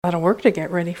A lot of work to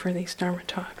get ready for these Dharma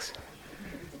talks.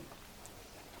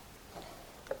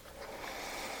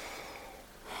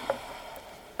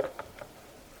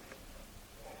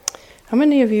 How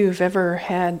many of you have ever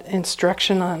had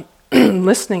instruction on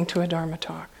listening to a Dharma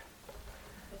talk?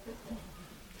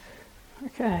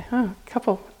 Okay, a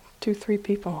couple, 2, 3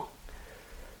 people.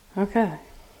 Okay.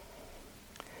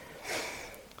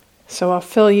 So I'll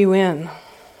fill you in.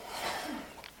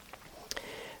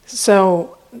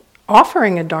 So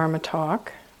offering a Dharma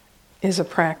talk is a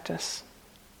practice.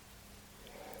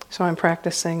 So I'm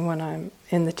practicing when I'm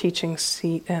in the teaching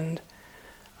seat and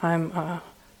I'm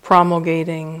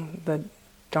promulgating the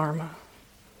Dharma.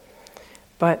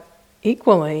 But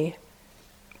equally,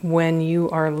 when you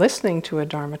are listening to a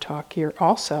Dharma talk, you're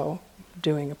also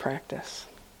doing a practice.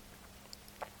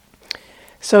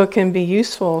 So it can be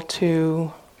useful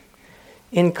to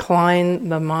incline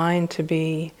the mind to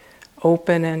be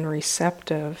open and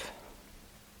receptive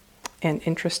and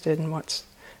interested in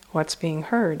what's being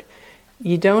heard.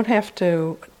 You don't have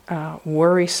to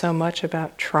worry so much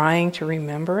about trying to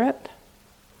remember it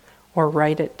or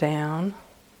write it down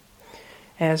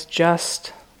as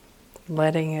just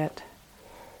letting it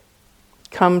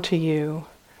come to you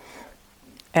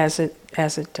as it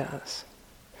does.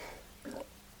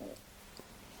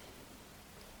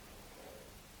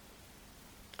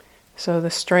 So the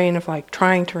strain of like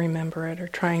trying to remember it or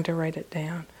trying to write it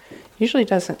down usually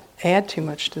doesn't add too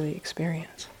much to the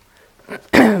experience.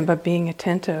 But being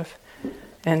attentive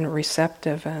and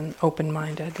receptive and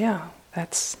open-minded, yeah,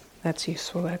 that's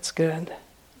useful, that's good.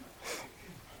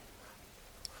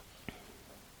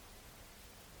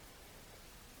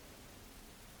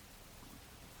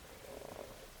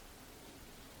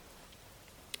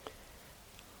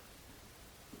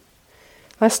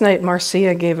 Last night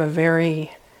Marcia gave a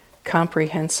very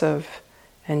comprehensive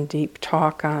and deep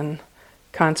talk on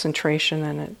concentration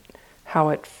and how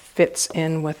it fits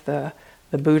in with the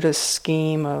Buddha's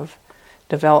scheme of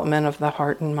development of the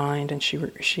heart and mind, and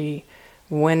she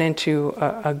went into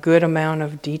a good amount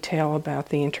of detail about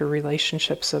the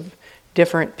interrelationships of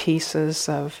different pieces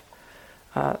of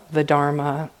the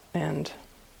Dharma and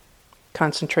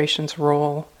concentration's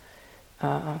role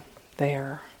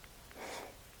there.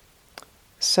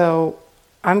 So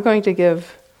I'm going to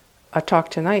give a talk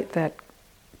tonight that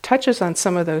touches on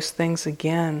some of those things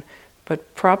again,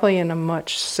 but probably in a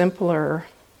much simpler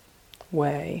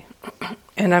way.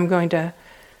 And I'm going to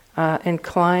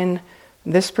incline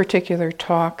this particular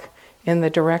talk in the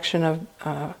direction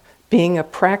of being a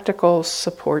practical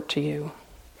support to you,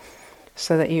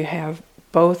 so that you have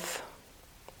both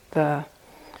the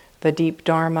deep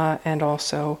Dharma and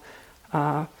also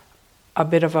a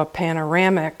bit of a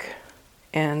panoramic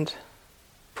and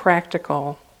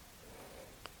practical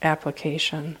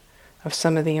application of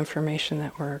some of the information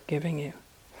that we're giving you.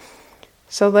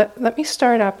 So let me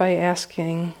start out by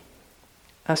asking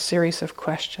a series of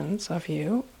questions of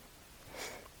you.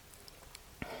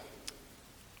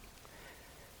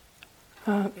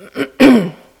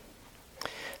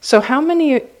 So how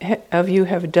many of you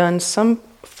have done some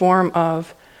form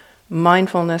of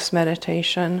mindfulness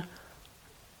meditation,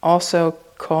 also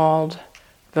called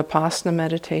Vipassana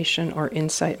meditation or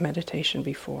insight meditation,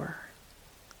 before?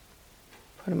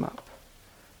 Put them up.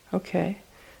 Okay.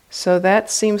 So that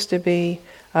seems to be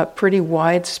a pretty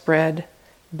widespread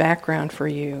background for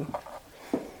you.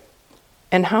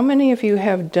 And how many of you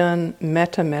have done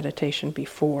metta meditation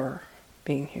before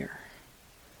being here?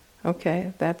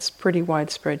 Okay, that's pretty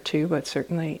widespread too, but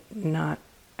certainly not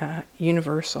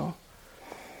universal.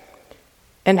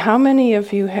 And how many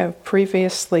of you have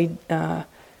previously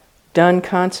done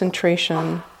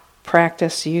concentration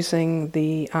practice using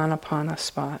the Anapana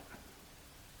spot?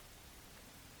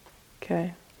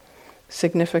 Okay,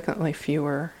 significantly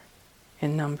fewer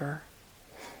in number.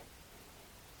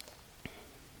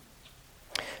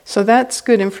 So that's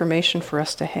good information for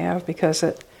us to have, because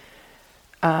it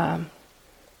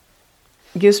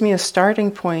gives me a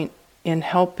starting point in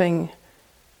helping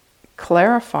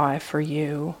clarify for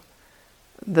you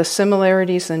the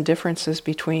similarities and differences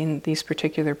between these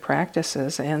particular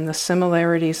practices and the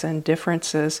similarities and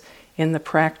differences in the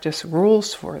practice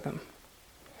rules for them.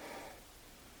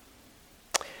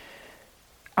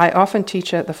 I often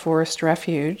teach at the Forest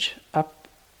Refuge up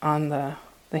on the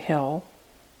hill,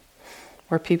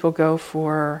 where people go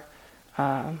for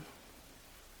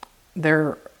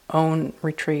their own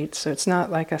retreats. So it's not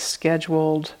like a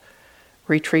scheduled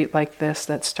retreat like this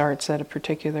that starts at a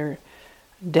particular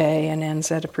day and ends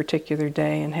at a particular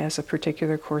day and has a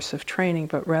particular course of training,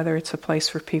 but rather it's a place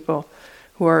for people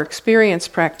who are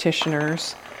experienced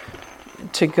practitioners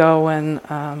to go and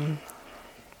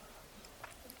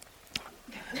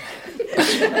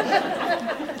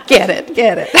Get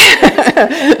it.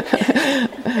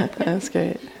 That's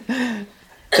great.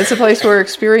 It's a place where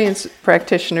experienced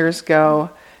practitioners go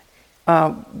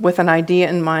with an idea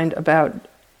in mind about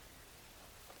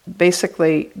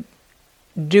basically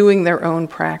doing their own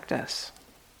practice.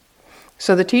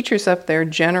 So the teachers up there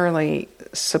generally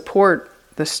support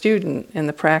the student in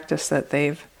the practice that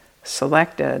they've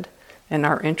selected and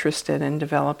are interested in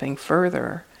developing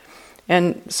further.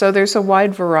 And so there's a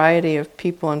wide variety of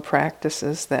people and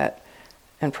practices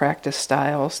and practice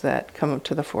styles that come up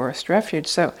to the Forest Refuge.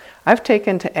 So I've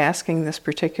taken to asking this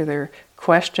particular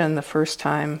question the first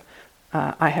time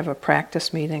I have a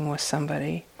practice meeting with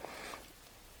somebody.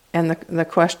 And the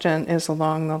question is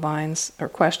along the lines, or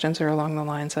questions are along the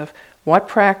lines of, what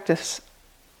practice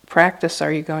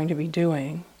are you going to be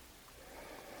doing?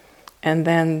 And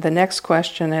then the next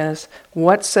question is,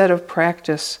 what set of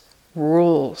practice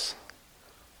rules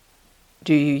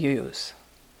do you use?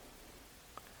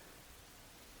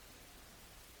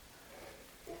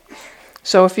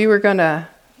 So if you were going to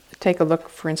take a look,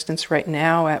 for instance, right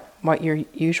now at what your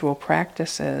usual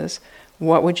practice is,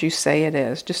 what would you say it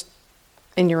is? Just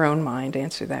in your own mind,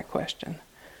 answer that question.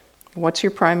 What's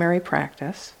your primary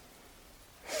practice?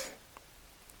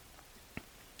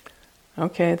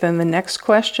 Okay, then the next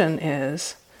question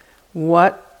is,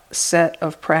 what set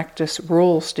of practice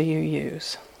rules do you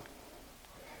use?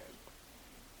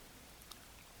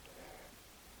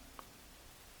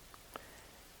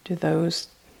 Do those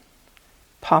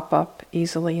pop up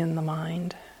easily in the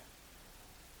mind?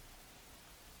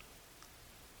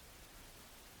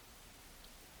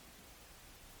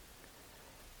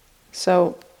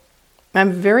 So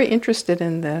I'm very interested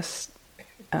in this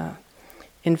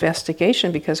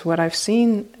investigation because what I've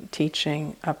seen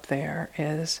teaching up there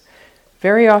is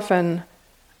very often,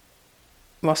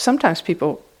 well, sometimes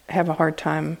people have a hard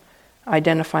time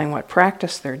identifying what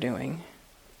practice they're doing.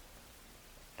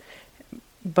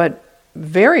 But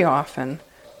very often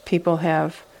people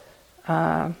have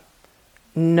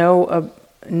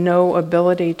no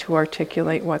ability to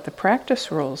articulate what the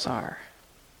practice rules are.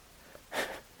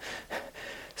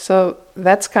 So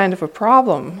that's kind of a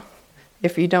problem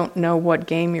if you don't know what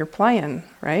game you're playing,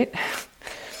 right?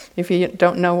 If you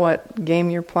don't know what game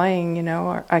you're playing, you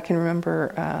know, I can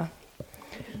remember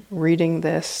reading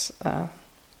this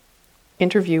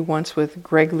interview once with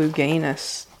Greg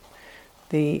Louganis,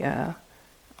 the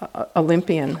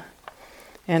Olympian.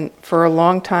 And for a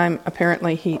long time,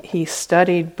 apparently, he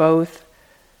studied both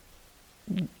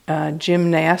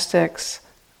gymnastics,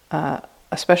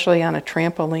 especially on a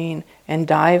trampoline, and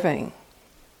diving.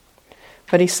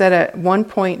 But he said at one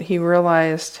point he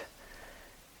realized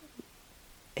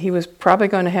he was probably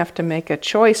going to have to make a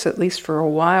choice, at least for a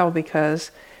while,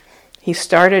 because he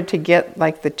started to get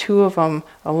like the two of them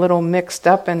a little mixed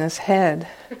up in his head,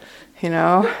 you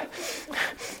know?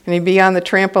 And he'd be on the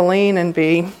trampoline and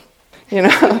be, you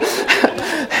know,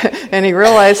 and he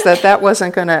realized that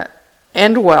wasn't going to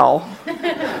end well.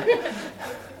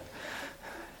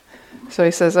 So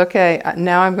he says, okay,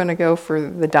 now I'm going to go for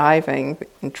the diving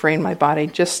and train my body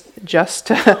just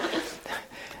to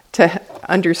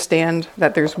understand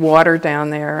that there's water down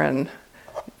there and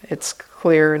it's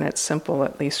clear and it's simple,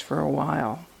 at least for a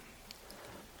while.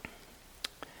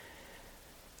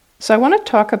 So I want to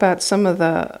talk about some of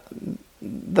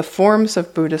the forms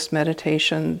of Buddhist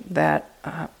meditation that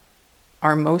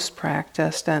are most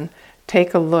practiced and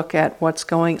take a look at what's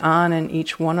going on in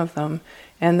each one of them,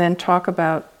 and then talk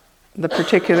about the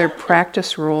particular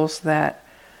practice rules that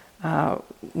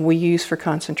we use for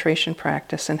concentration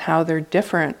practice and how they're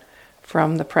different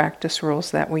from the practice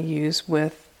rules that we use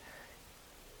with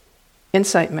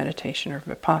insight meditation or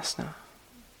vipassana.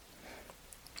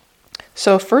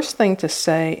 So first thing to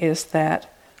say is that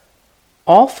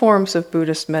all forms of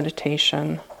Buddhist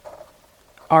meditation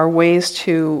are ways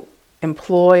to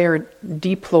employ or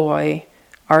deploy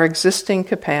our existing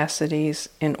capacities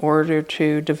in order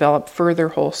to develop further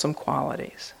wholesome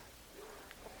qualities.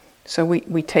 So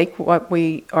we take what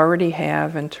we already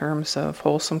have in terms of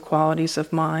wholesome qualities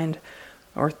of mind,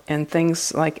 and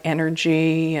things like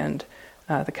energy and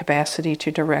the capacity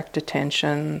to direct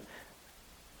attention,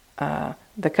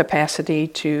 the capacity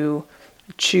to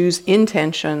choose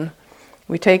intention.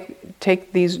 We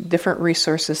take these different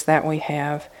resources that we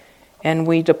have and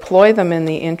we deploy them in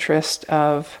the interest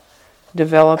of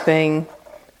developing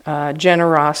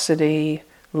generosity,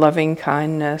 loving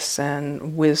kindness,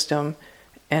 and wisdom,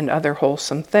 and other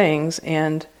wholesome things,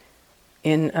 and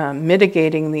in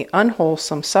mitigating the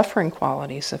unwholesome suffering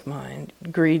qualities of mind,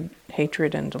 greed,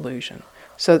 hatred, and delusion.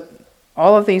 So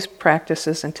all of these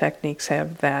practices and techniques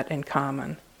have that in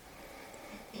common.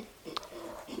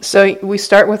 So we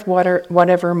start with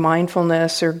whatever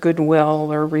mindfulness or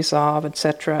goodwill or resolve,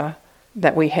 etc.,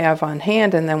 that we have on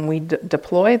hand, and then we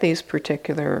deploy these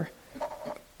particular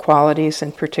qualities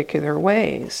in particular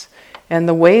ways. And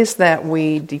the ways that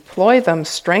we deploy them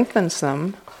strengthens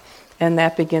them, and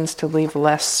that begins to leave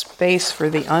less space for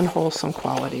the unwholesome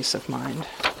qualities of mind.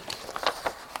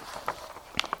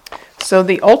 So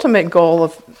the ultimate goal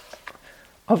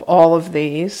of all of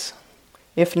these,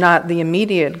 if not the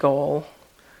immediate goal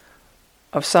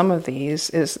of some of these,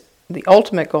 is the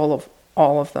ultimate goal of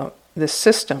all of this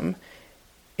system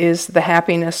is the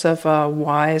happiness of a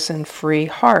wise and free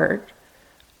heart,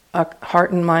 a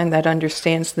heart and mind that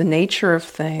understands the nature of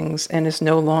things and is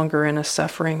no longer in a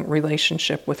suffering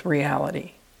relationship with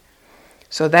reality.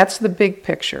 So that's the big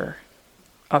picture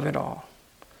of it all.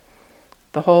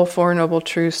 The whole Four Noble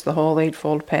Truths, the whole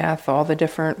Eightfold Path, all the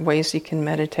different ways you can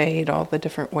meditate, all the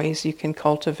different ways you can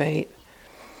cultivate,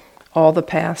 all the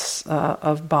paths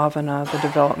of bhavana, the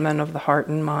development of the heart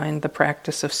and mind, the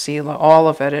practice of sila, all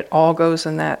of it all goes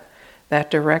in that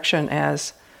direction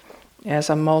as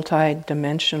a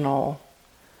multi-dimensional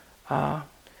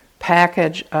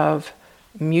package of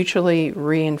mutually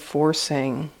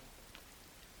reinforcing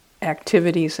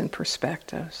activities and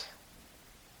perspectives.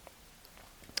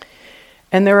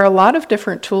 And there are a lot of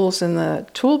different tools in the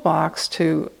toolbox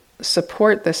to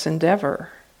support this endeavor.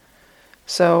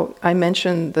 So I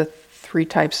mentioned the 3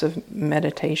 types of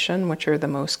meditation, which are the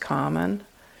most common.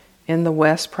 In the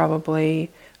West, probably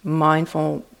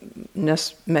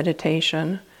mindfulness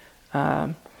meditation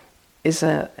is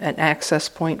an access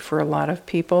point for a lot of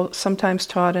people, sometimes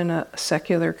taught in a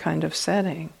secular kind of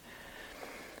setting.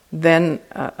 Then,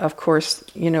 of course,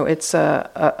 it's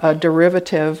a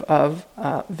derivative of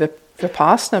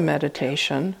Vipassana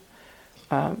meditation,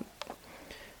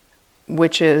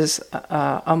 which is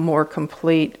a more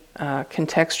complete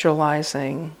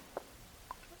contextualizing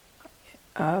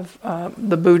of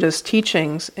the Buddha's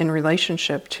teachings in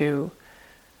relationship to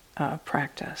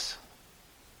practice,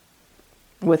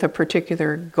 with a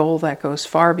particular goal that goes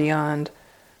far beyond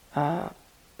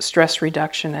stress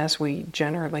reduction as we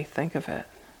generally think of it.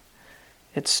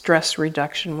 It's stress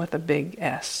reduction with a big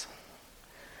S.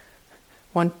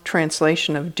 One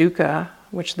translation of dukkha,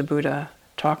 which the Buddha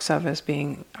talks of as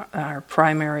being our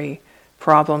primary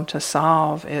problem to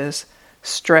solve, is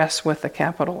stress with a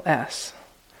capital S,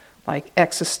 like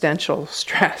existential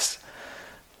stress.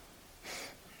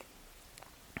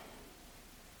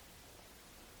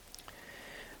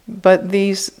 But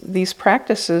these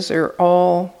practices are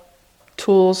all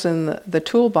tools in the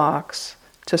toolbox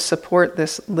to support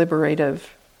this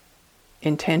liberative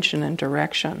intention and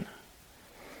direction.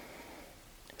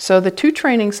 So the 2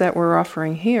 trainings that we're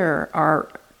offering here are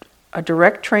a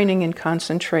direct training in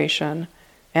concentration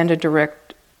and a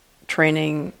direct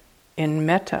training in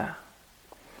metta.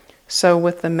 So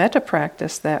with the metta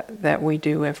practice that we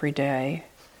do every day,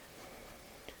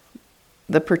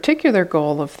 the particular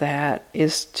goal of that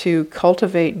is to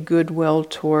cultivate goodwill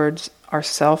towards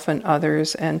ourself and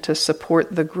others, and to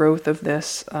support the growth of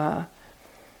this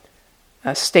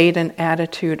state and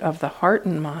attitude of the heart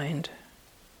and mind,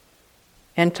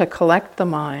 and to collect the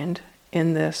mind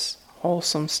in this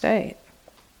wholesome state.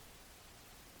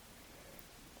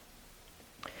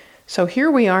 So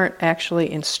here we aren't actually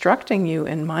instructing you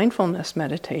in mindfulness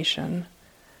meditation,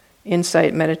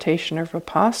 insight meditation, or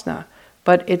vipassana,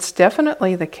 but it's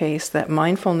definitely the case that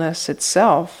mindfulness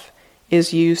itself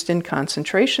is used in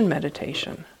concentration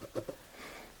meditation.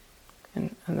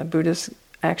 And the Buddha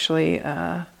actually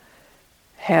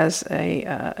has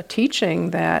a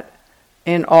teaching that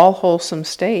in all wholesome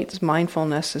states,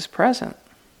 mindfulness is present.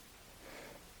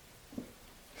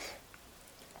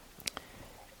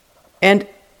 And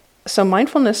so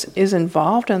mindfulness is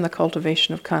involved in the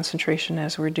cultivation of concentration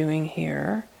as we're doing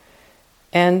here.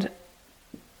 And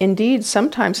indeed,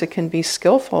 sometimes it can be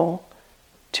skillful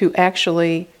to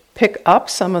actually pick up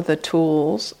some of the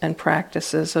tools and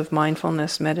practices of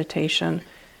mindfulness meditation,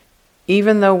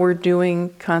 even though we're doing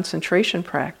concentration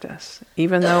practice,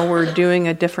 even though we're doing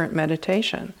a different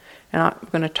meditation. And I'm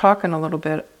going to talk in a little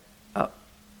bit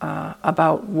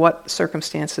about what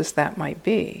circumstances that might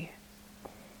be.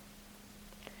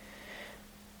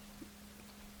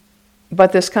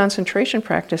 But this concentration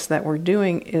practice that we're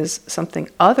doing is something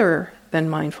other than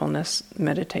mindfulness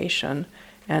meditation,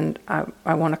 and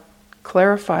I want to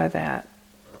clarify that,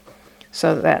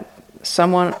 so that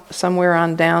somewhere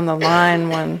on down the line,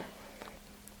 when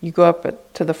you go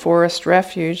up to the forest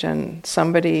refuge and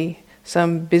some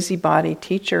busybody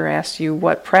teacher asks you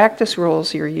what practice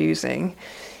rules you're using,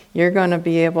 you're going to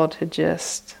be able to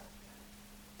just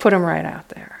put them right out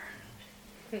there.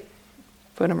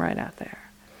 Put them right out there.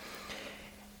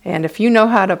 And if you know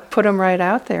how to put them right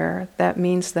out there, that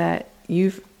means that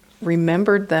you've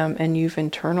remembered them and you've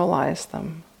internalized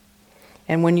them.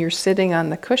 And when you're sitting on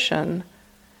the cushion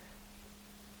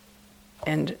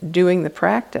and doing the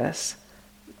practice,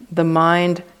 the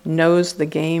mind knows the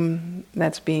game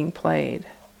that's being played.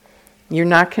 You're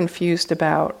not confused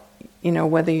about,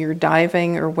 whether you're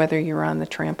diving or whether you're on the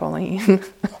trampoline.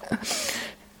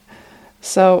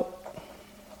 So,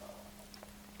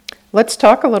 let's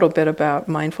talk a little bit about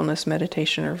mindfulness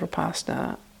meditation or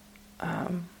Vipassana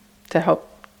to help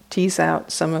tease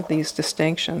out some of these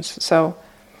distinctions. So,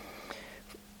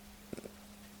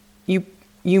 you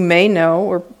may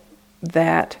know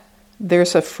that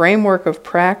there's a framework of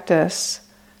practice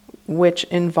which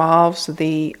involves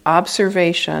the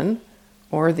observation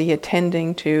or the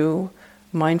attending to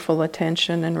mindful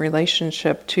attention in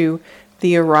relationship to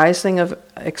the arising of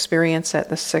experience at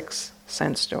the 6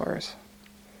 sense doors,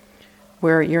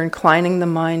 where you're inclining the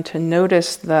mind to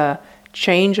notice the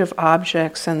change of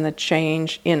objects and the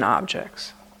change in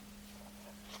objects.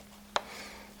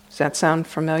 Does that sound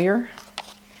familiar?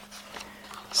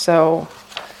 So,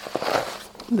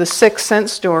 the 6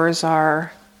 sense doors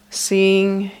are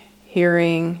seeing,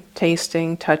 hearing,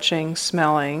 tasting, touching,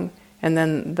 smelling, and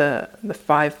then the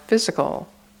 5 physical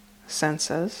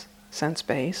senses, sense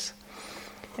base.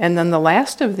 And then the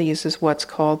last of these is what's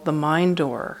called the mind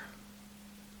door.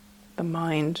 The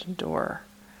mind door,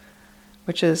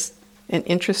 which is an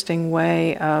interesting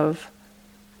way of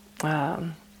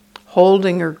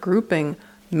holding or grouping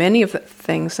many of the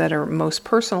things that are most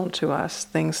personal to us,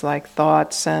 things like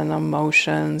thoughts and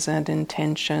emotions and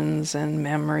intentions and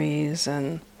memories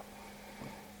and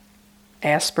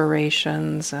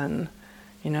aspirations and,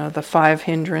 the 5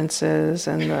 hindrances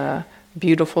and the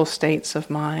beautiful states of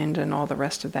mind and all the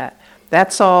rest of that.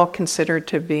 That's all considered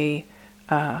to be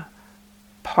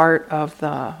part of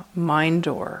the mind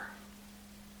door.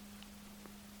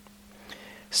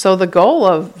 So the goal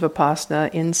of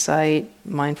Vipassana, insight,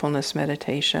 mindfulness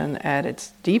meditation at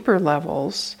its deeper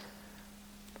levels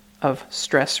of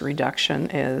stress reduction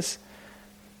is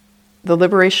the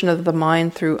liberation of the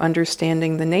mind through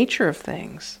understanding the nature of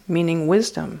things, meaning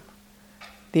wisdom,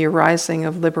 the arising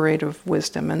of liberative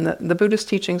wisdom. And the Buddhist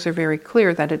teachings are very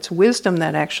clear that it's wisdom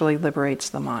that actually liberates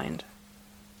the mind.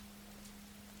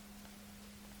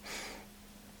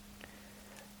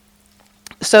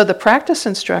 So the practice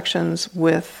instructions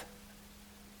with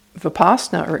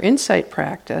Vipassana or insight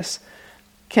practice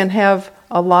can have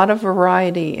a lot of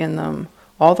variety in them,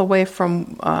 all the way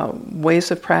from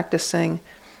ways of practicing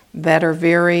that are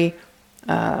very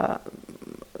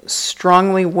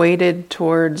strongly weighted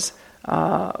towards,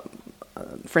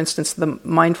 for instance, the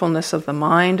mindfulness of the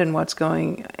mind and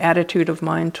attitude of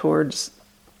mind towards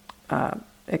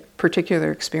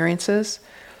particular experiences,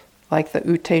 like the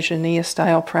Uttejaniya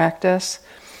style practice,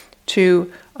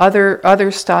 to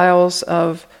other styles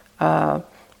of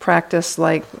practice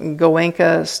like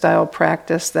Goenka style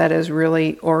practice that is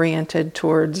really oriented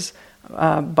towards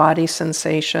body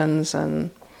sensations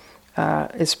and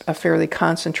is a fairly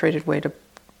concentrated way to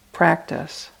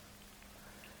practice.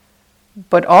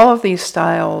 But all of these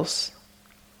styles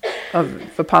of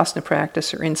Vipassana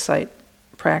practice or insight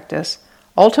practice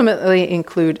ultimately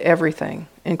include everything,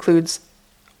 includes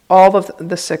all of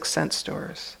the 6 sense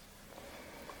doors.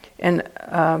 And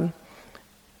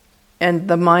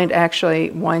the mind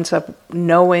actually winds up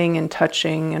knowing and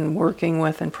touching and working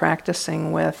with and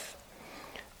practicing with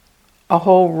a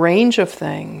whole range of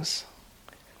things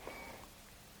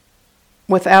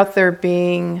without there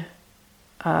being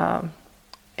an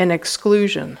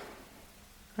exclusion,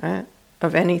 right,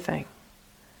 of anything.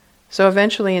 So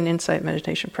eventually in insight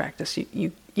meditation practice,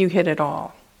 you hit it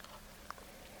all.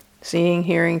 Seeing,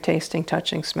 hearing, tasting,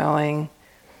 touching, smelling,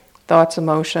 thoughts,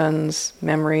 emotions,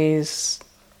 memories,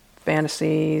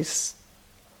 fantasies,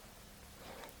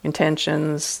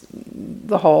 intentions,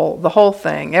 the whole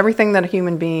thing. Everything that a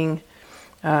human being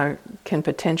can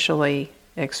potentially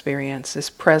experience is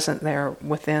present there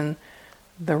within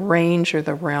the range or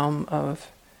the realm of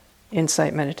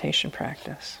insight meditation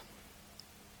practice.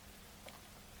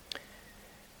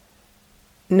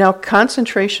 Now,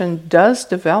 concentration does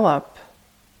develop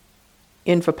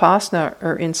in Vipassana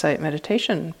or insight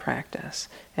meditation practice.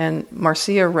 And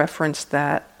Marcia referenced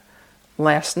that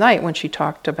last night when she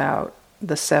talked about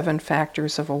the 7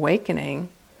 factors of awakening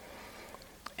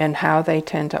and how they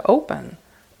tend to open.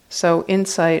 So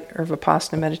insight or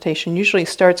Vipassana meditation usually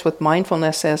starts with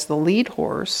mindfulness as the lead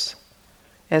horse,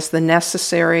 as the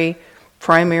necessary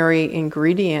primary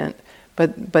ingredient,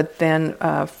 but then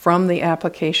from the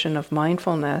application of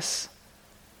mindfulness,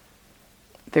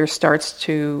 there starts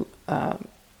to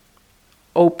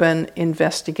open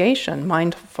investigation.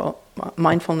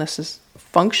 Mindfulness's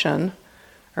function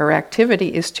or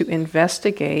activity is to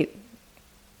investigate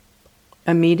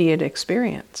immediate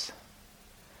experience,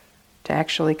 to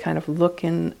actually kind of look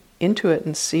into it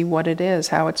and see what it is,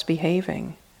 how it's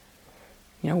behaving.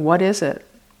 What is it?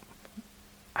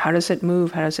 How does it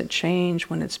move? How does it change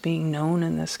when it's being known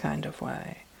in this kind of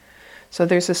way? So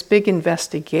there's this big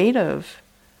investigative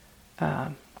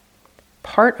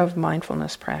part of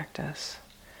mindfulness practice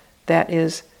that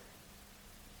is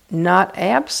not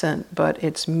absent, but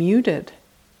it's muted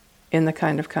in the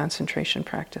kind of concentration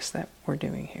practice that we're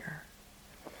doing here.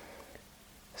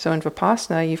 So in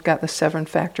Vipassana, you've got the 7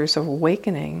 factors of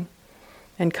awakening,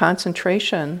 and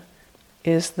concentration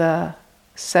is the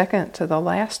second to the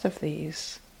last of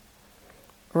these,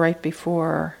 right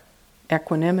before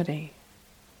equanimity.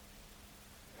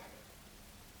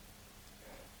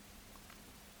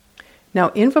 Now,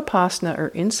 in Vipassana or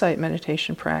insight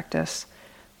meditation practice,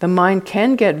 the mind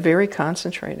can get very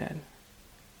concentrated.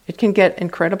 It can get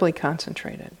incredibly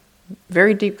concentrated.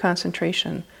 Very deep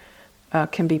concentration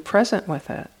can be present with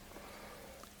it.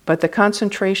 But the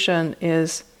concentration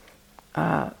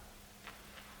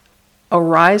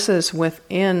arises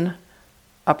within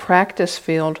a practice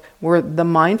field where the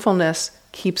mindfulness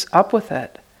keeps up with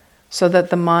it, so that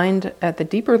the mind at the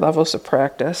deeper levels of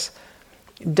practice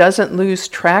doesn't lose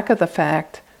track of the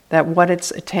fact that what it's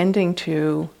attending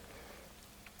to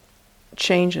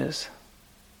changes,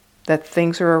 that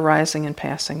things are arising and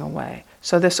passing away.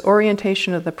 So this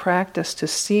orientation of the practice to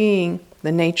seeing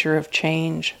the nature of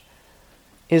change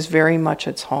is very much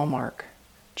its hallmark.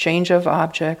 Change of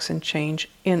objects and change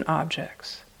in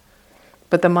objects.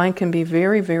 But the mind can be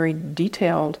very, very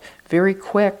detailed, very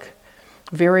quick,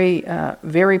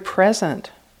 very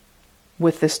present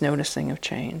with this noticing of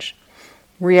change.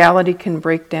 Reality can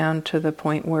break down to the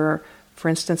point where, for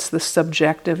instance, the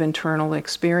subjective internal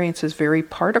experience is very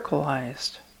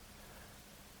particleized.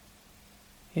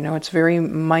 It's very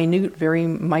minute, very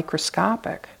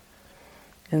microscopic.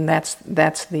 And that's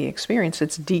the experience.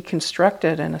 It's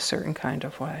deconstructed in a certain kind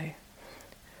of way.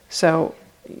 So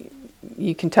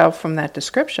you can tell from that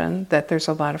description that there's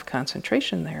a lot of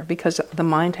concentration there, because the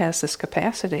mind has this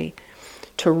capacity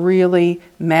to really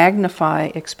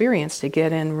magnify experience, to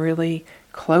get in really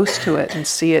close to it and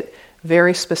see it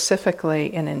very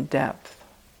specifically and in depth.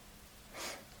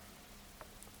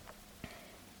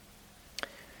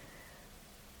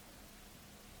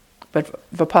 But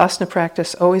Vipassana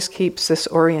practice always keeps this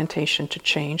orientation to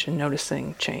change and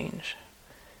noticing change.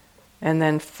 And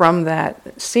then from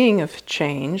that seeing of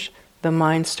change, the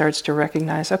mind starts to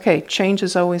recognize, okay, change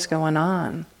is always going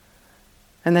on.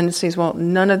 And then it sees, well,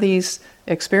 none of these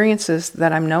experiences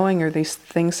that I'm knowing or these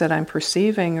things that I'm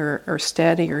perceiving are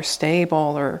steady or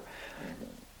stable, or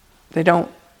they don't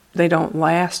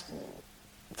last,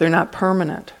 they're not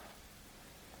permanent.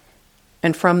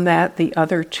 And from that, the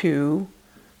other 2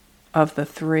 of the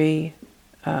 3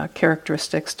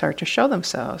 characteristics start to show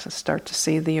themselves and start to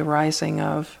see the arising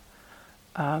of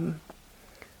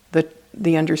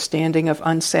the understanding of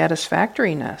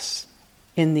unsatisfactoriness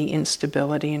in the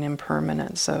instability and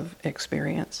impermanence of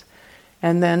experience.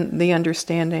 And then the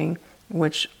understanding,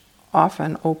 which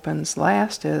often opens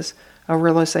last, is a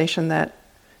realization that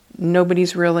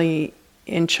nobody's really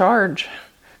in charge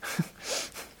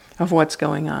of what's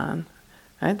going on.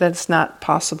 Right? That it's not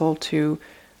possible to,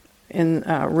 in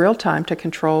real time, to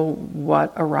control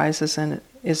what arises and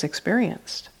is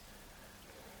experienced.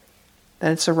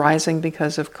 That it's arising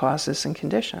because of causes and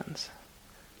conditions.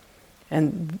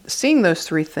 And seeing those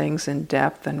 3 things in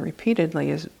depth and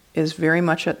repeatedly is very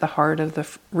much at the heart of the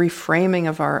reframing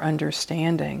of our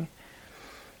understanding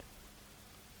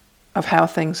of how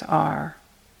things are,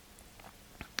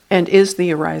 and is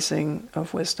the arising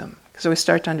of wisdom. So we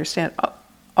start to understand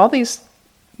all these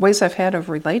ways I've had of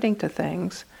relating to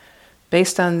things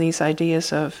based on these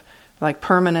ideas of like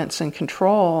permanence and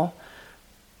control,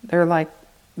 they're like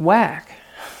whack.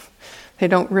 They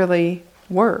don't really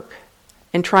work.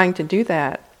 And trying to do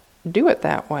it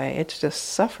that way, it's just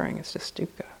suffering, it's just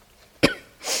dukkha.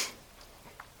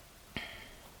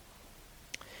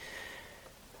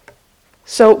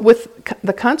 So with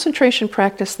the concentration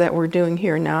practice that we're doing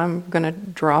here, now I'm going to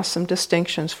draw some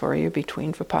distinctions for you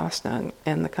between Vipassana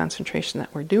and the concentration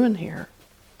that we're doing here.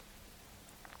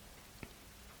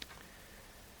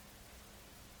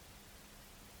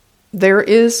 There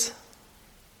is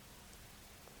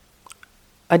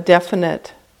a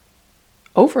definite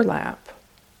overlap,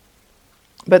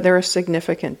 but there are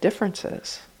significant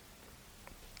differences.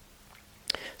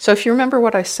 So if you remember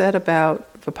what I said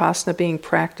about Vipassana being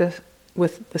practiced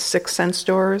with the 6 sense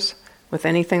doors, with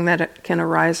anything that can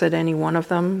arise at any one of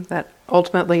them, that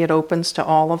ultimately it opens to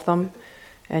all of them,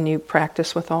 and you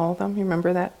practice with all of them. You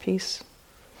remember that piece?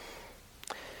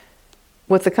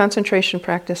 With the concentration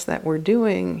practice that we're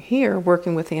doing here,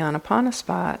 working with the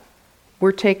Anapanasati,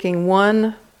 we're taking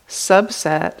one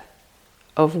subset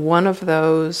of one of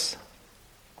those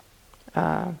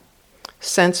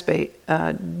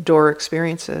door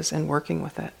experiences and working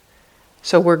with it.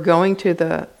 So we're going to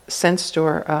the sense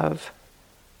door of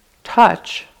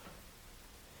touch,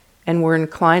 and we're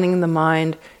inclining the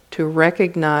mind to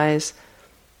recognize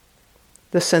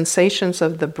the sensations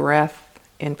of the breath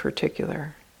in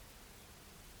particular.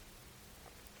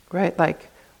 Right? Like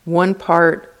one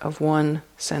part of one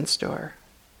sense door.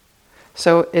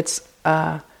 So it's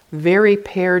a very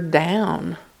pared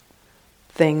down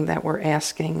thing that we're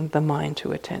asking the mind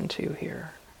to attend to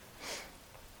here.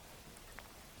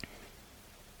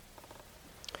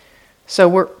 So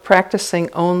we're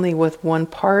practicing only with one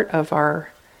part of our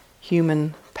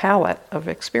human palette of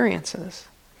experiences.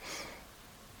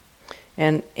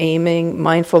 And aiming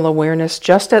mindful awareness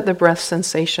just at the breath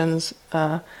sensations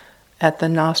at the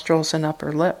nostrils and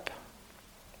upper lip.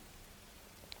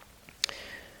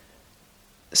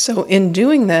 So in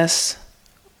doing this,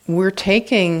 we're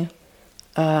taking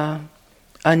a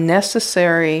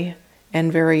necessary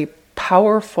and very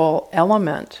powerful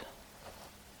element,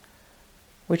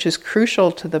 which is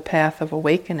crucial to the path of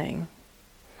awakening,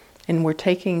 and we're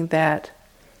taking that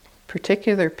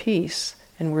particular piece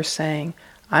and we're saying,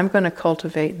 I'm going to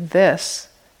cultivate this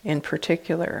in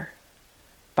particular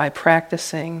by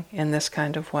practicing in this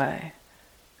kind of way,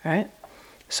 right?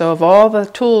 So of all the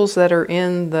tools that are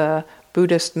in the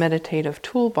Buddhist meditative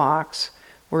toolbox,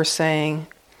 we're saying,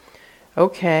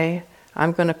 okay,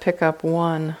 I'm going to pick up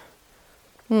one.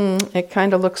 It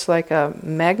kind of looks like a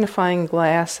magnifying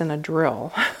glass and a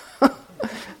drill.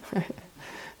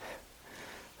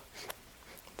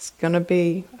 It's going to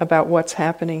be about what's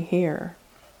happening here.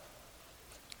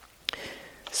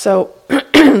 So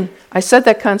I said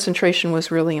that concentration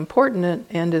was really important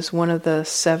and is one of the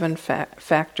 7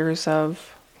 factors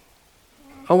of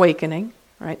awakening,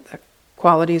 right? The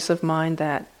qualities of mind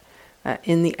that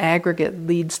in the aggregate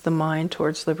leads the mind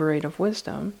towards liberative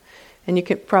wisdom. And you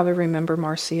can probably remember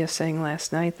Marcia saying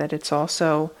last night that it's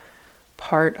also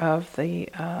part of the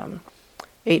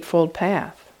Eightfold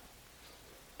Path,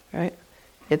 right?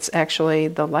 It's actually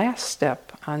the last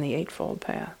step on the Eightfold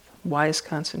Path. Wise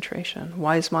concentration.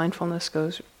 Wise mindfulness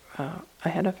goes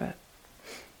ahead of it.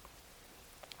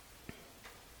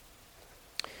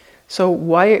 So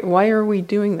why are we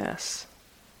doing this?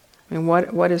 I mean,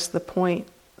 what is the point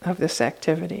of this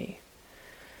activity?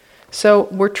 So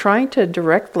we're trying to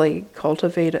directly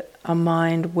cultivate a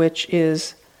mind which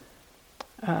is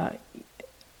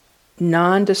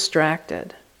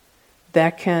non-distracted,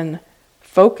 that can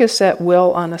focus at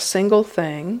will on a single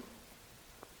thing,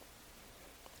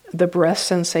 the breath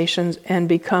sensations, and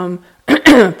become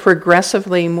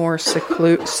progressively more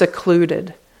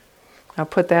secluded. I'll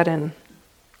put that in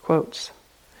quotes.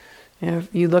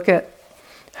 If you look at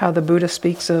how the Buddha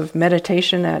speaks of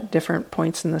meditation at different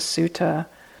points in the sutta,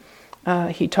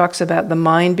 he talks about the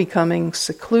mind becoming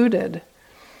secluded.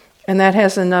 And that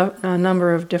has a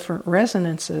number of different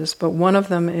resonances, but one of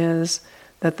them is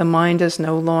that the mind is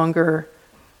no longer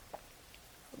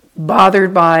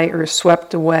bothered by or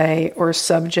swept away or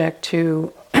subject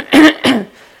to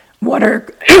what are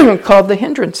called the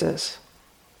hindrances.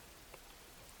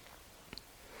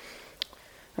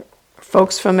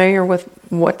 Folks familiar with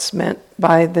what's meant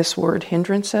by this word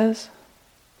hindrances?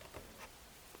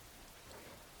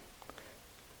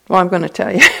 Well, I'm going to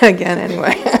tell you again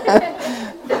anyway.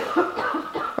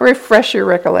 Refresh your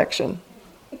recollection.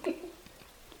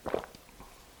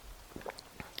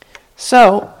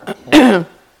 So,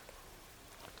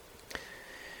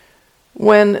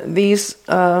 when these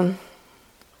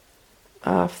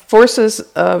forces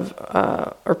of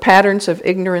or patterns of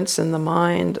ignorance in the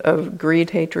mind of greed,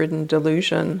 hatred, and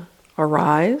delusion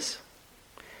arise,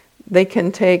 they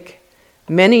can take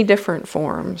many different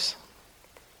forms,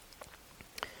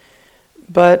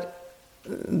 but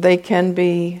they can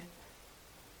be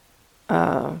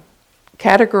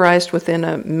categorized within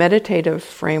a meditative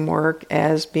framework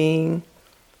as being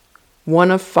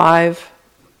one of 5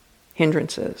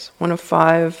 hindrances, one of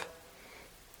 5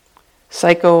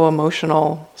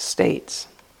 psycho-emotional states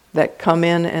that come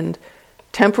in and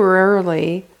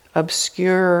temporarily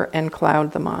obscure and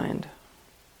cloud the mind.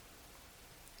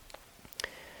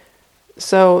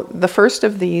 So the first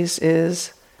of these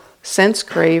is sense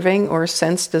craving or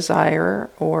sense desire,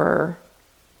 or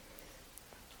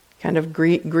kind of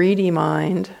greedy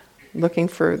mind looking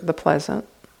for the pleasant.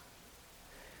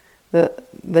 The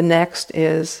next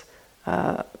is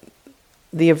the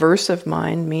aversive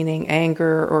mind, meaning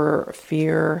anger or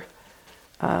fear,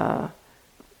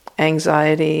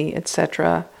 anxiety,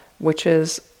 etc., which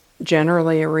is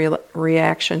generally a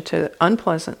reaction to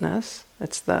unpleasantness.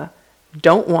 It's the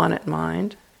don't want it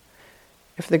mind.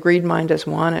 If the greed mind is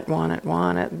want it, want it,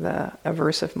 want it, the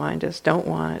aversive mind is don't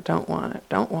want it, don't want it,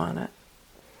 don't want it.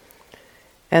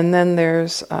 And then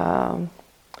there's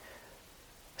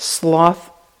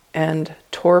sloth and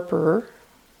torpor.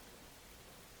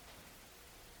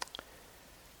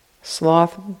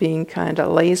 Sloth being kind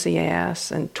of lazy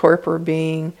ass, and torpor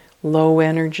being low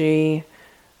energy,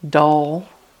 dull.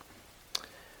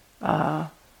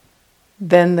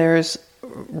 Then there's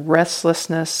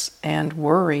restlessness and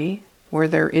worry, where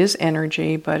there is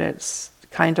energy, but it's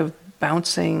kind of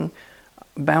bouncing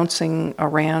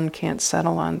around, can't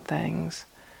settle on things.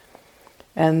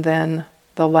 And then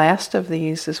the last of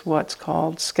these is what's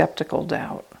called skeptical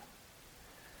doubt,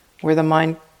 where the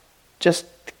mind just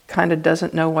kind of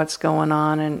doesn't know what's going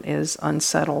on and is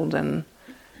unsettled and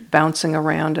bouncing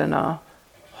around in a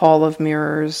hall of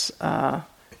mirrors,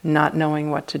 not knowing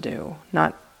what to do,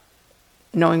 not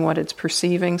knowing what it's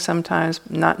perceiving sometimes,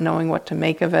 not knowing what to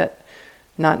make of it,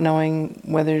 not knowing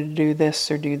whether to do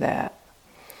this or do that.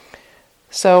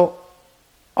 So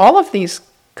all of these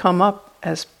come up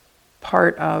as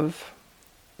part of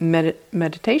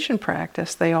meditation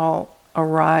practice. They all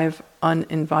arrive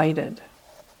uninvited.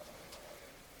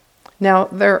 Now,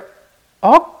 they're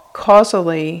all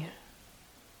causally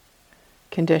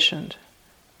conditioned,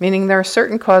 meaning there are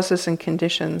certain causes and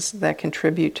conditions that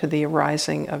contribute to the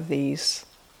arising of these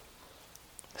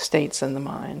states in the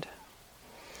mind.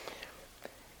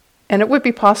 And it would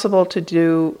be possible to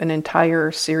do an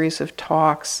entire series of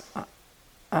talks,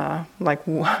 like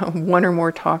one or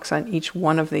more talks on each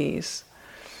one of these.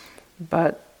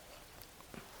 But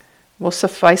we'll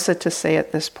suffice it to say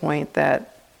at this point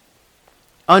that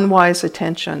unwise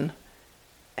attention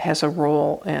has a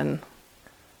role in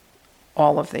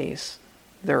all of these,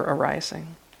 their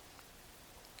arising.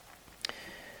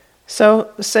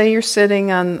 So, say you're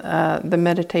sitting on the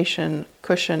meditation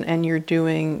cushion and you're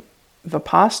doing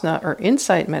Vipassana or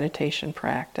insight meditation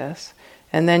practice,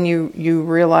 and then you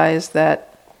realize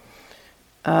that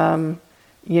the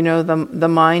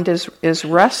mind is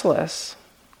restless.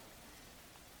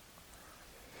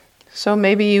 So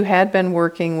maybe you had been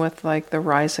working with like the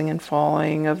rising and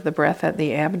falling of the breath at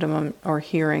the abdomen or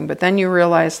hearing, but then you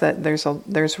realize that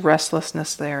there's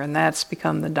restlessness there, and that's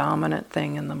become the dominant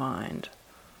thing in the mind.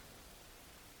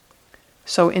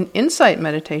 So in insight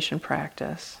meditation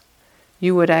practice,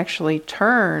 you would actually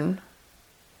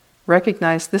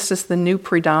recognize this is the new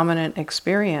predominant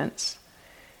experience,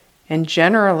 and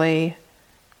generally,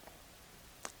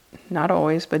 not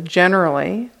always, but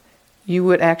generally, you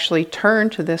would actually turn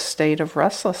to this state of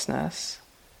restlessness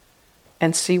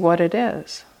and see what it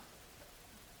is.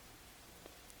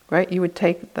 Right? You would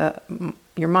take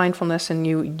your mindfulness and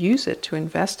you use it to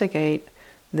investigate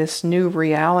this new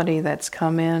reality that's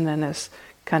come in and is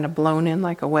kind of blown in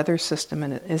like a weather system,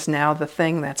 and it is now the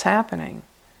thing that's happening.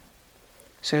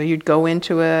 So you'd go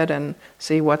into it and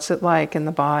see what's it like in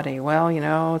the body. Well,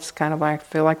 it's kind of like, I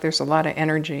feel like there's a lot of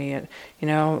energy, and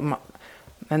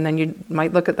then you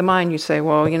might look at the mind, you say,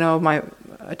 well, my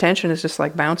attention is just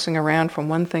like bouncing around from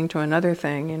one thing to another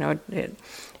thing.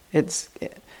 It's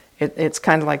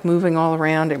kind of like moving all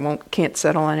around. It can't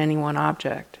settle on any one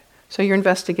object. So you're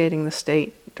investigating the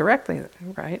state directly,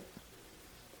 right?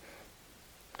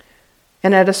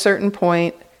 And at a certain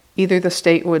point, either the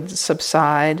state would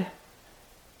subside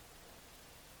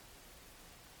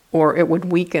or it would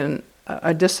weaken,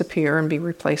 disappear and be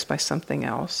replaced by something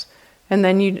else. And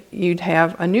then you'd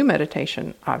have a new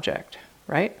meditation object,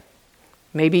 right?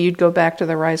 Maybe you'd go back to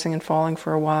the rising and falling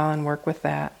for a while and work with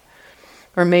that.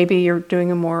 Or maybe you're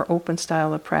doing a more open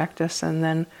style of practice, and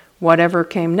then whatever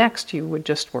came next you would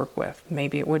just work with.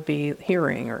 Maybe it would be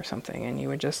hearing or something, and you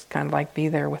would just kind of like be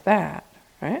there with that,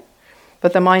 right?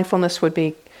 But the mindfulness would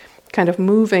be kind of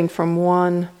moving from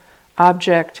one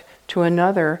object to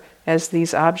another as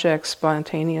these objects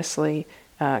spontaneously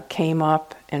came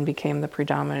up and became the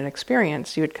predominant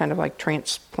experience. You would kind of like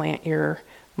transplant your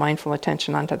mindful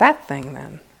attention onto that thing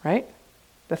then, right?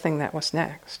 The thing that was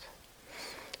next.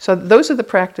 So those are the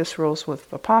practice rules with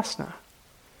Vipassana.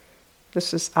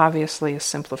 This is obviously a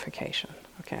simplification,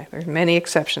 okay? There's many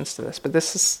exceptions to this, but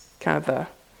this is kind of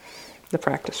the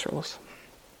practice rules.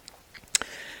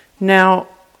 Now,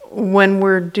 when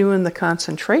we're doing the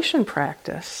concentration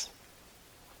practice,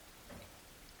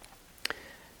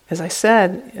 as I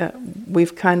said,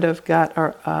 we've kind of got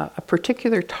a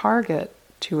particular target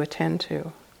to attend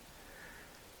to.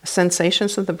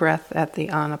 sensations of the breath at the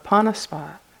Anapana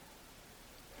spot.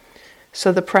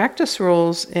 So the practice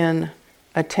rules in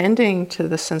attending to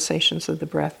the sensations of the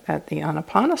breath at the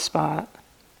Anapana spot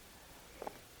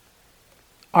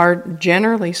are,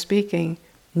 generally speaking,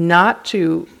 not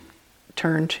to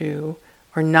turn to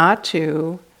or not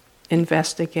to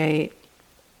investigate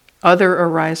other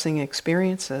arising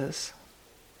experiences,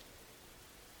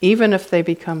 even if they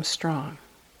become strong.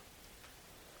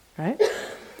 Right?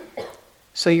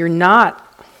 So you're not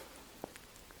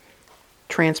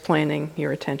transplanting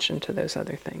your attention to those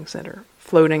other things that are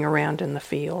floating around in the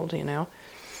field,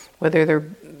 whether they're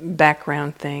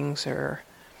background things or,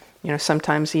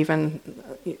 sometimes even,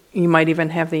 you might even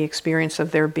have the experience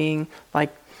of there being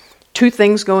like two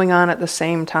things going on at the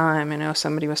same time.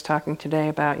 Somebody was talking today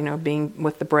about, being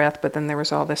with the breath, but then there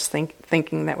was all this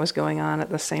thinking that was going on at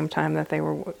the same time that they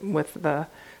were with the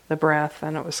breath,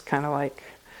 and it was kind of like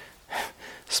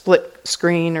split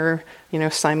screen or,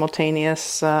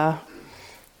 simultaneous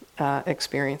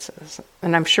experiences.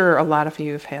 And I'm sure a lot of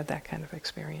you have had that kind of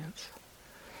experience.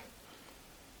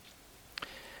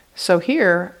 So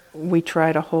here we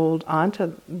try to hold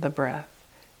onto the breath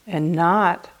and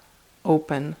not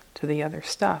open to the other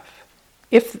stuff,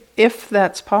 if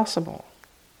that's possible.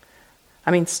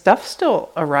 I mean, stuff still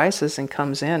arises and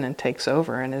comes in and takes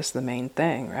over and is the main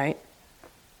thing, right?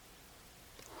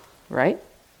 Right?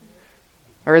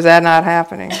 Or is that not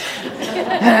happening?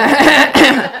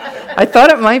 I thought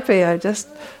it might be. I just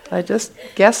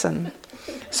guessing.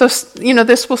 So,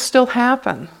 this will still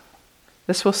happen.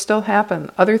 This will still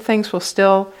happen. Other things will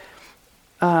still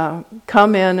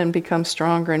come in and become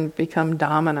stronger and become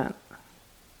dominant.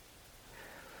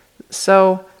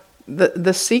 So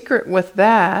the secret with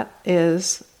that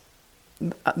is,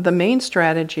 the main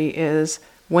strategy is,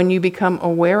 when you become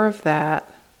aware of that,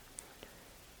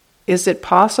 is it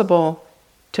possible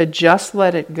to just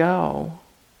let it go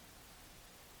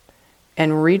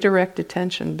and redirect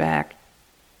attention back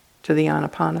to the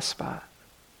Anapana spot?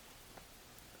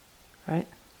 Right?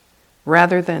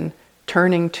 Rather than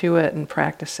turning to it and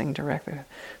practicing directly.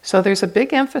 So there's a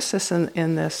big emphasis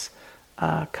in this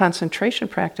concentration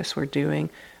practice we're doing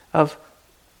of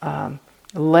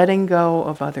letting go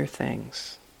of other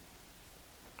things.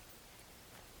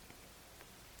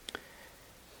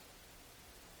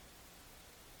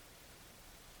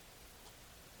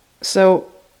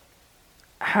 So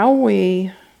how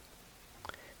we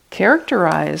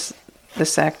characterize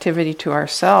this activity to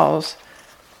ourselves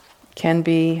can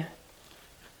be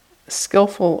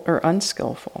skillful or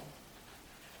unskillful.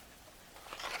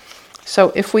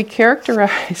 So if we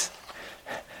characterize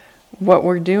what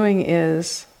we're doing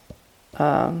is,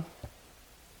 I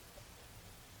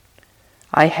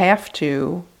have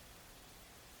to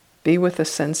be with the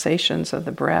sensations of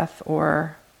the breath,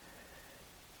 or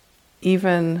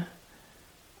even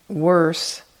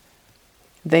worse,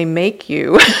 they make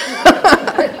you.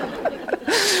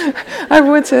 I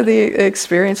once had the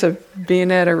experience of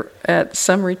being at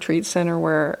some retreat center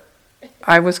where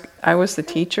I was the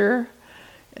teacher,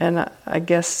 and I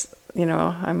guess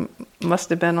I must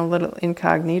have been a little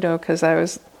incognito because I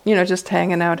was just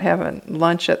hanging out having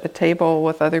lunch at the table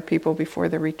with other people before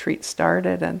the retreat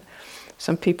started, and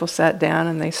some people sat down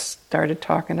and they started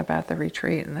talking about the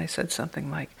retreat, and they said something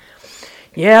like,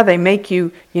 yeah, they make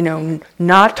you,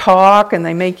 not talk, and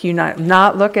they make you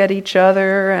not look at each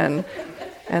other.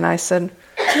 And I said,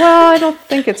 well, I don't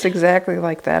think it's exactly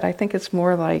like that. I think it's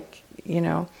more like,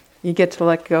 you get to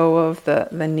let go of the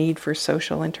need for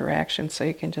social interaction, so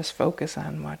you can just focus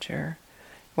on what you're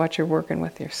working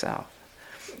with yourself.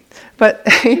 But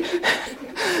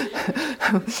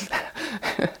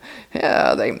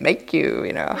yeah, they make you,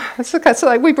 So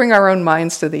like we bring our own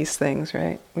minds to these things,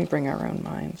 right? We bring our own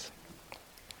minds.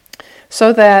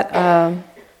 So that,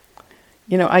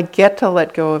 I get to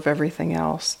let go of everything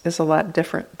else is a lot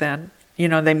different than,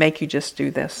 they make you just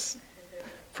do this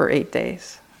for 8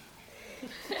 days.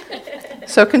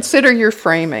 So consider your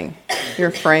framing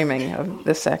of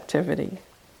this activity.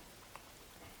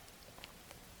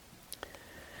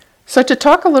 So to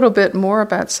talk a little bit more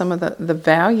about some of the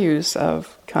values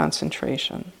of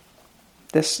concentration,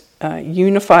 this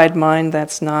unified mind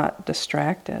that's not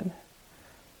distracted.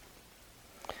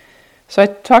 So I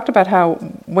talked about how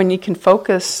when you can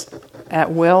focus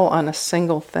at will on a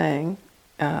single thing,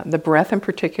 the breath in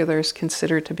particular is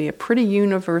considered to be a pretty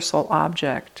universal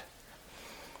object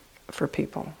for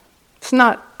people. It's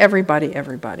not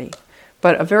everybody,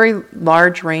 but a very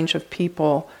large range of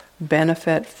people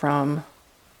benefit from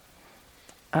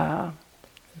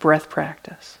breath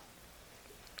practice.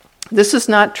 This is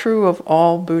not true of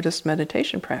all Buddhist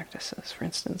meditation practices. For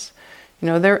instance,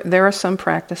 There are some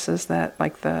practices that,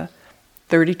 like the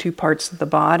 32 parts of the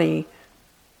body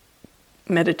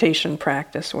meditation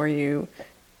practice, where you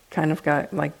kind of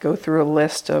go through a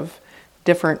list of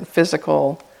different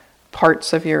physical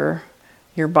parts of your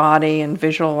body and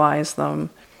visualize them.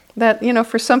 That,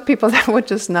 for some people that would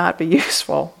just not be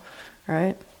useful,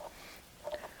 right?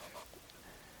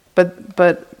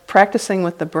 But practicing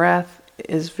with the breath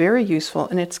is very useful,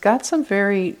 and it's got some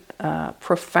very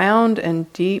profound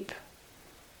and deep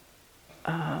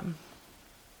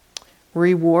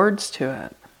rewards to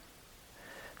it.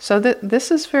 So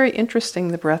this is very interesting,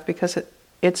 the breath, because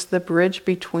it's the bridge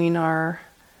between our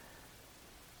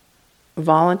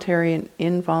voluntary and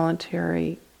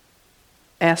involuntary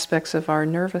aspects of our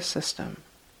nervous system,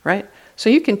 right? So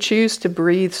you can choose to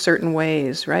breathe certain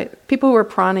ways, right? People who are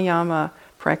pranayama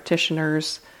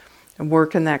practitioners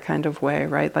work in that kind of way,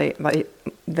 right?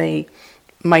 They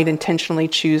might intentionally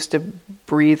choose to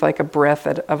breathe like a breath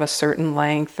of a certain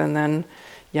length, and then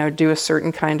do a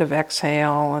certain kind of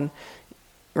exhale, and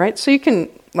right. So you can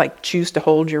choose to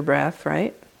hold your breath,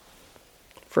 right,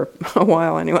 for a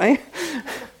while anyway.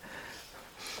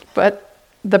 But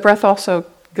the breath also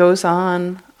goes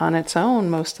on its own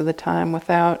most of the time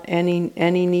without any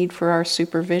need for our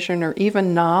supervision or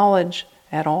even knowledge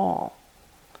at all.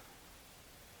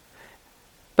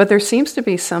 But there seems to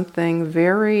be something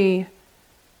very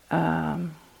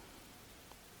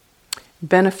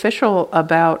beneficial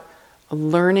about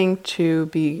learning to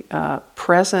be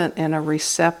present in a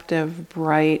receptive,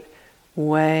 bright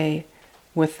way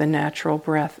with the natural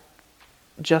breath,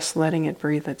 just letting it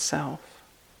breathe itself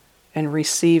and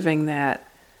receiving that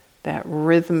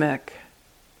rhythmic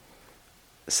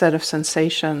set of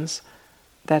sensations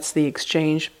that's the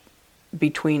exchange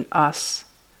between us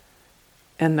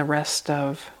and the rest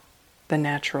of the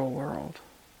natural world.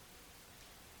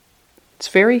 It's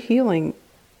very healing.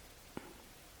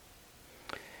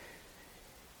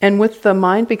 And with the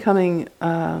mind becoming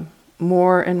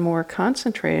more and more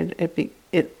concentrated,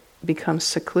 it becomes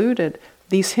secluded.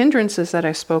 These hindrances that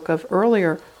I spoke of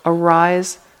earlier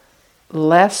arise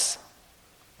less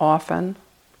often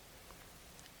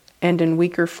and in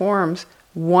weaker forms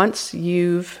once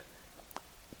you've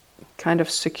kind of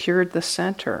secured the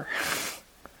center.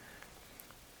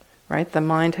 Right? The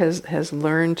mind has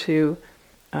learned to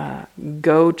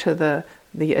go to the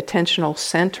attentional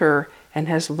center and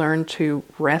has learned to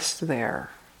rest there.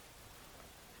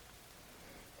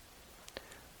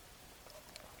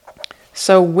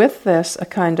 So with this, a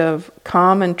kind of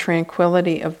calm and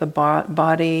tranquility of the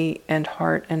body and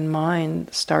heart and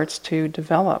mind starts to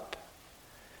develop.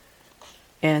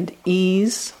 And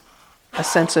ease, a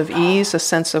sense of ease, a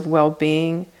sense of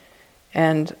well-being,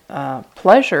 and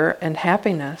pleasure and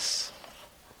happiness.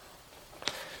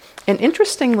 And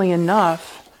interestingly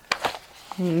enough,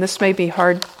 and this may be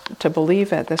hard to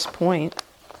believe at this point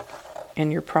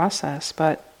in your process,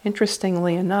 but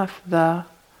interestingly enough, the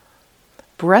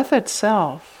breath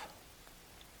itself,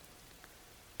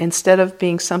 instead of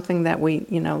being something that we,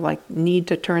 need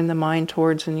to turn the mind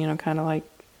towards and, kind of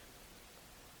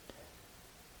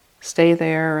stay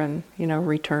there and,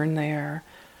 return there.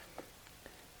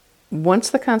 Once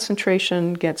the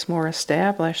concentration gets more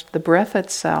established, the breath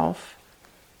itself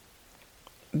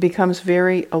becomes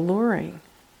very alluring.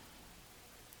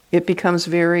 It becomes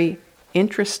very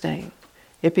interesting.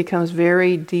 It becomes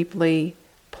very deeply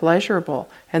pleasurable,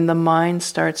 and the mind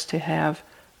starts to have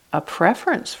a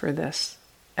preference for this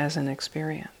as an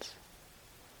experience.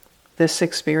 This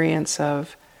experience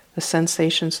of the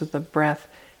sensations of the breath,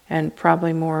 and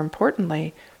probably more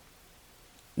importantly,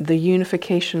 the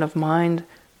unification of mind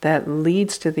that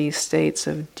leads to these states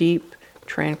of deep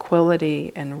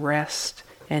tranquility and rest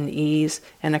and ease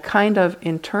and a kind of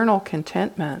internal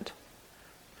contentment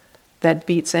that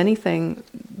beats anything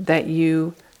that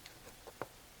you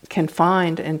can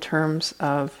find in terms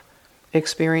of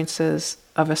experiences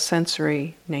of a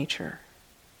sensory nature.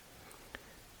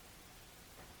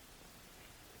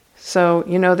 So,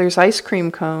 there's ice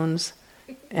cream cones,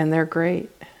 and they're great.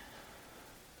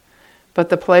 But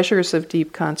the pleasures of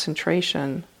deep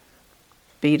concentration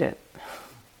beat it.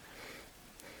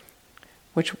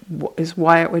 Which is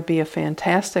why it would be a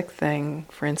fantastic thing,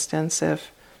 for instance,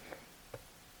 if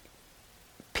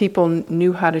people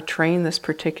knew how to train this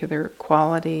particular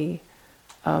quality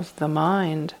of the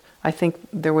mind. I think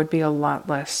there would be a lot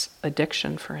less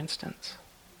addiction, for instance.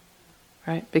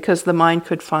 Right? Because the mind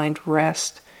could find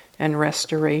rest and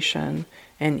restoration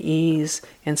and ease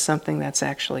in something that's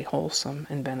actually wholesome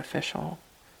and beneficial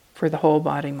for the whole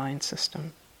body-mind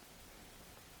system.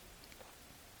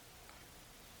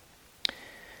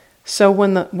 So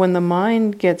when the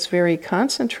mind gets very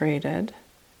concentrated,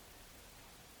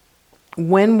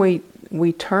 when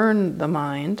we turn the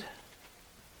mind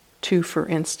to, for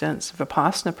instance,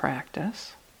 Vipassana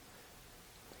practice,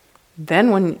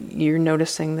 then when you're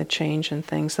noticing the change in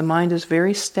things, the mind is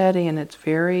very steady and it's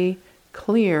very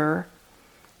clear,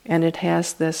 and it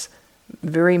has this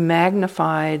very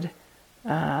magnified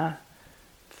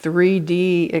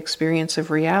 3D experience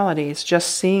of reality. It's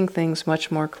just seeing things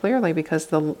much more clearly because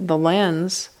the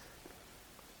lens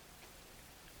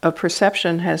of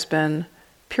perception has been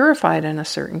purified in a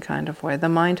certain kind of way. The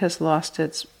mind has lost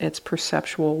its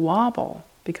perceptual wobble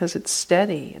because it's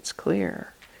steady, it's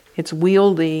clear, it's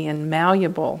wieldy and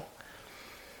malleable.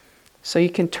 So you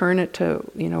can turn it to,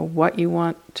 what you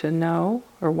want to know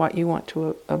or what you want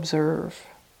to observe.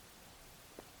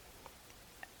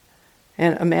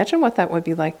 And imagine what that would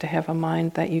be like to have a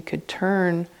mind that you could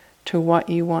turn to what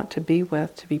you want to be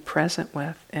with, to be present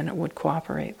with, and it would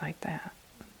cooperate like that.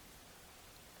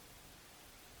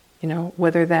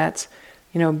 Whether that's,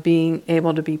 being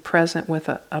able to be present with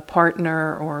a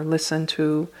partner or listen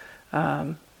to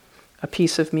a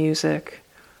piece of music,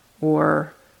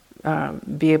 or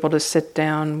be able to sit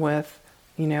down with,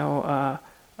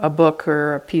 a book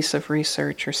or a piece of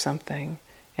research or something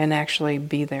and actually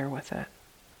be there with it.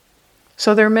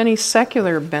 So there are many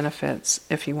secular benefits,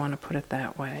 if you want to put it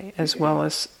that way, as well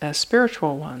as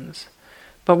spiritual ones.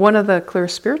 But one of the clear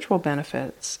spiritual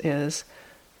benefits is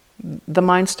the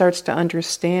mind starts to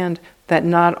understand that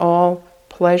not all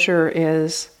pleasure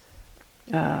is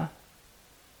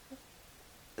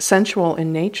sensual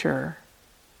in nature,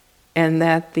 and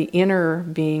that the inner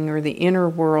being or the inner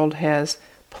world has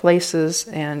places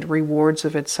and rewards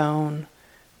of its own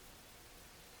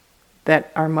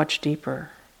that are much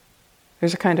deeper.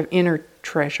 There's a kind of inner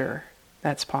treasure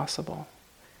that's possible,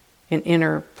 an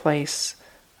inner place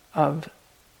of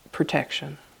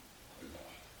protection.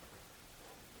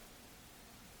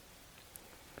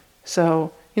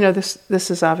 So,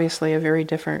 this is obviously a very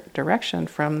different direction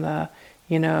from the,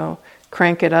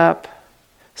 crank it up,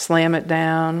 slam it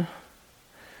down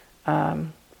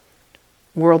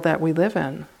world that we live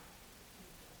in.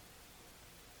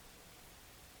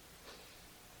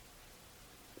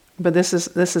 But this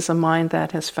is a mind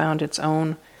that has found its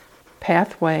own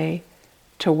pathway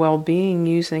to well-being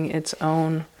using its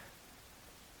own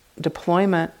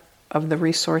deployment of the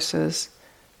resources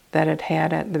that it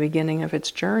had at the beginning of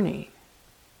its journey.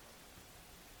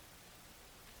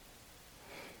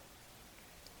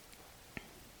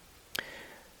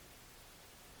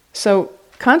 So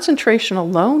concentration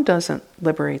alone doesn't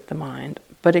liberate the mind,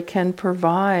 but it can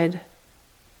provide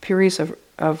periods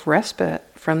of respite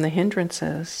from the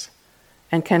hindrances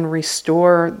and can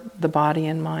restore the body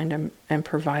and mind and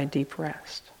provide deep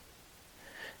rest.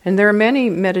 And there are many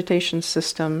meditation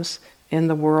systems in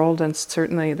the world, and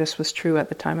certainly this was true at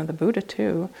the time of the Buddha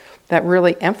too, that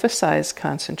really emphasize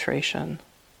concentration.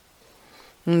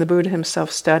 And the Buddha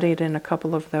himself studied in a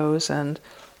couple of those and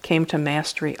came to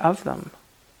mastery of them.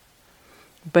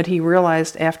 But he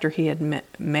realized after he had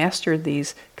mastered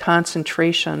these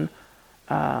concentration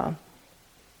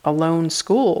alone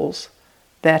schools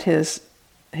that his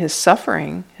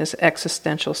suffering, his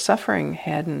existential suffering,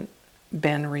 hadn't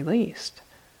been released.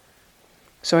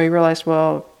 So he realized,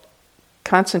 well,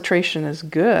 concentration is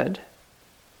good.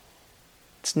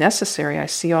 It's necessary. I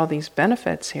see all these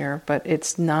benefits here, but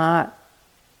it's not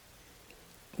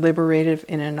liberative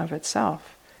in and of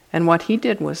itself. And what he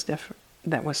did was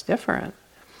different.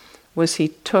 Was he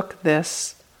took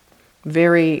this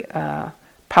very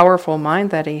powerful mind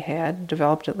that he had,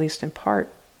 developed at least in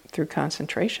part through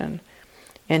concentration,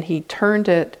 and he turned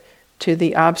it to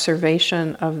the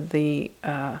observation of the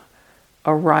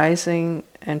arising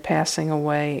and passing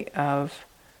away of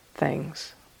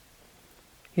things.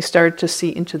 He started to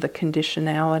see into the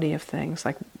conditionality of things,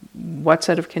 like what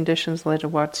set of conditions led to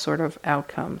what sort of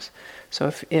outcomes.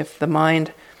 So if the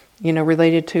mind,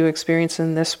 related to experience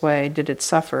in this way, did it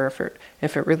suffer?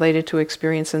 If it related to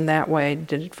experience in that way,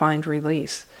 did it find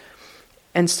release?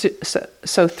 And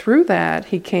so through that,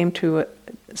 he came to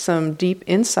some deep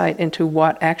insight into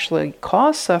what actually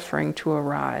caused suffering to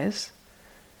arise,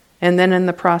 and then in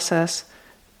the process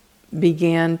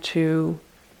began to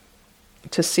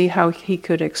see how he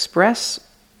could express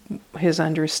his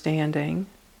understanding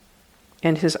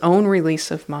and his own release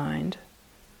of mind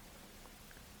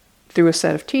through a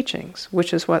set of teachings,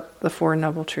 which is what the Four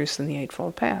Noble Truths and the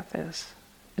Eightfold Path is.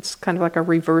 It's kind of like a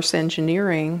reverse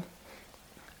engineering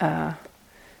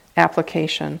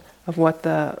application of what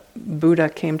the Buddha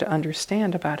came to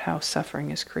understand about how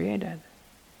suffering is created.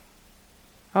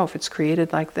 Oh, if it's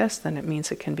created like this, then it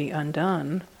means it can be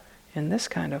undone in this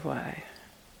kind of way.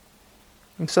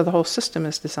 And so the whole system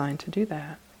is designed to do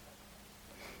that.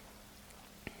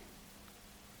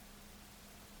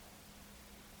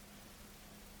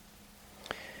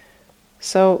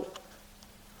 So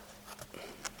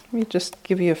let me just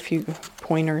give you a few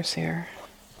pointers here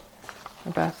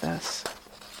about this.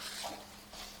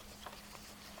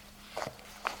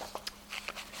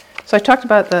 So I talked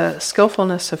about the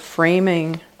skillfulness of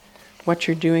framing what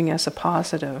you're doing as a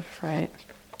positive, right?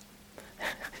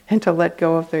 And to let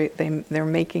go of they're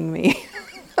making me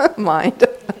mind.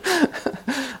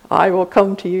 I will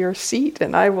come to your seat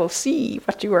and I will see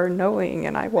what you are knowing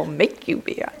and I will make you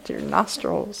be at your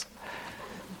nostrils.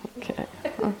 Okay.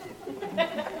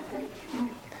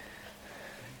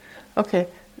 Okay.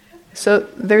 So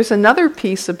there's another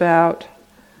piece about,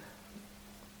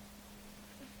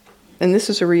 and this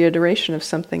is a reiteration of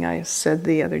something I said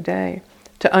the other day,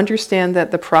 to understand that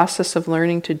the process of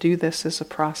learning to do this is a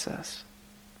process,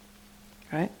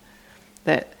 right?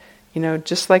 That,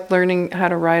 just like learning how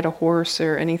to ride a horse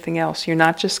or anything else, you're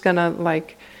not just going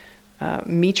to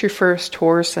meet your first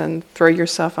horse and throw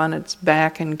yourself on its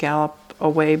back and gallop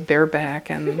away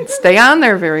bareback and stay on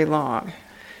there very long.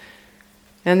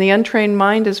 And the untrained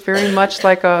mind is very much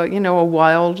like a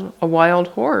wild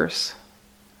horse.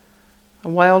 A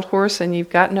wild horse, and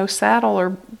you've got no saddle or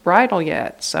bridle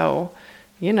yet, so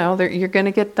you're going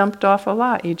to get dumped off a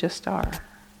lot. You just are.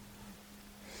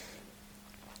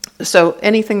 So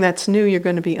anything that's new, you're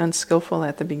going to be unskillful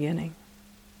at the beginning.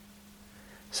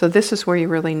 So this is where you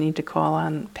really need to call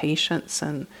on patience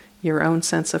and your own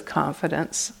sense of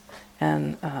confidence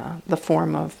and the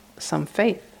form of some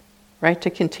faith, right? To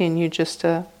continue just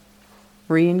to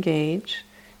re-engage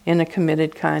in a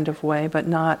committed kind of way, but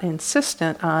not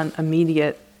insistent on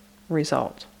immediate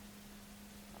result.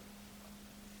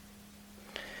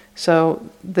 So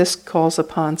this calls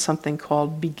upon something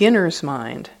called beginner's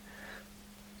mind.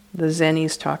 The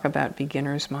Zennis talk about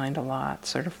beginner's mind a lot,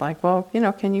 sort of like,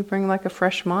 can you bring like a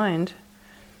fresh mind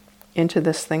into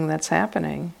this thing that's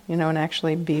happening, and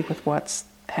actually be with what's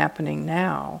happening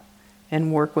now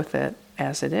and work with it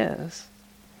as it is.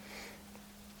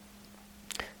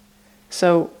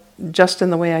 So just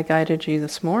in the way I guided you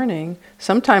this morning,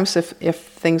 sometimes if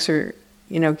things are,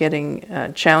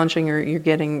 getting challenging, or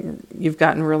you've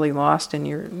gotten really lost and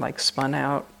you're like spun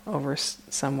out over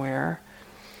somewhere,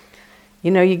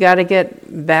 you got to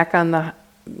get back on the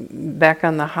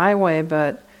highway,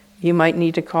 but you might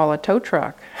need to call a tow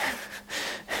truck.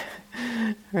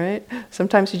 Right?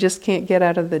 Sometimes you just can't get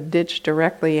out of the ditch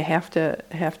directly. You have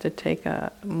to take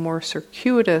a more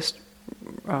circuitous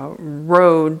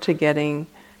road to getting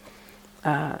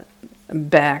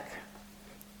back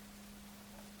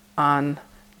on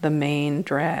the main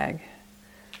drag.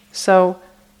 So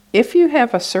if you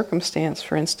have a circumstance,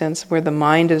 for instance, where the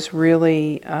mind is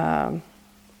really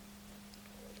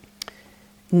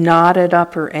knotted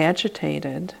up or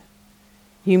agitated,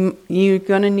 you're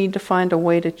going to need to find a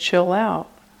way to chill out.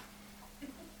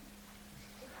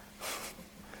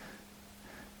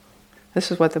 This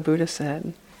is what the Buddha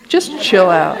said. Just chill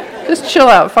out. Just chill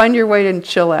out. Find your way to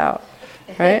chill out.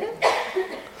 Right?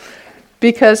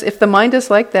 Because if the mind is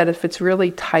like that, if it's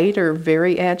really tight or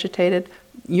very agitated,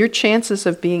 your chances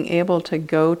of being able to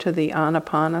go to the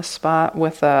Anapana spot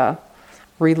with a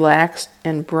relaxed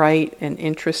and bright and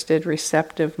interested,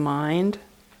 receptive mind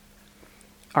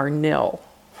are nil.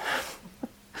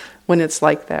 When it's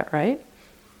like that, right?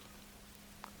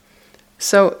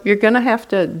 So you're going to have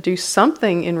to do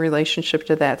something in relationship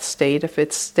to that state if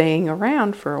it's staying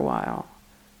around for a while.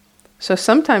 So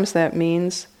sometimes that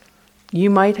means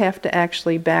you might have to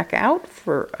actually back out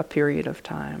for a period of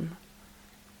time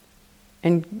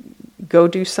and go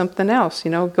do something else.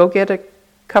 Go get a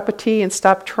cup of tea and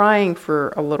stop trying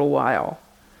for a little while.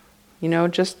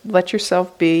 Just let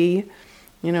yourself be,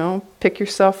 pick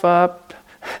yourself up,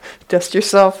 dust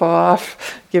yourself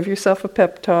off, give yourself a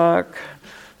pep talk.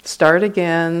 Start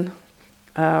again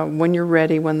when you're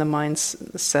ready, when the mind's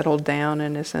settled down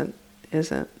and isn't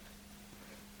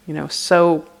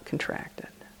so contracted.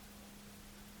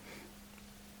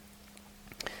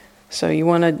 So you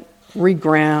want to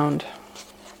reground.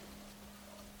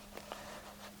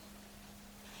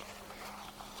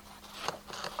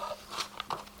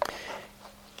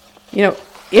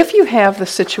 If you have the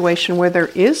situation where there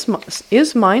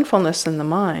is mindfulness in the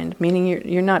mind, meaning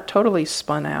you're not totally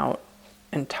spun out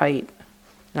and tight,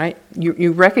 right?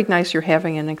 You recognize you're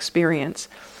having an experience,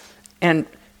 and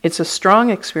it's a strong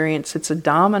experience, it's a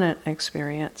dominant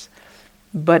experience.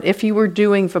 But if you were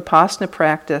doing Vipassana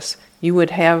practice, you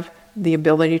would have the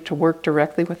ability to work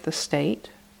directly with the state.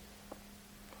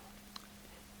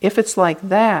 If it's like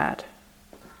that,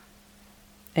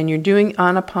 and you're doing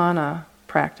Anapana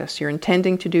practice, you're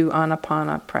intending to do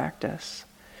Anapana practice,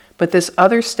 but this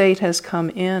other state has come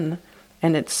in,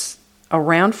 and it's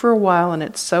around for a while, and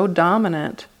it's so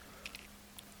dominant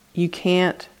you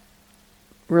can't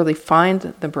really find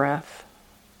the breath.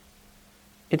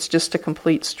 It's just a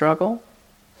complete struggle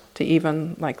to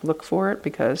even like look for it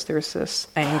because there's this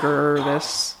anger or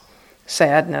this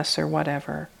sadness or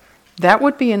whatever. That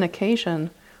would be an occasion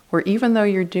where even though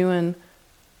you're doing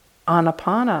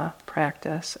anapana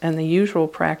practice and the usual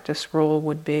practice rule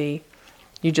would be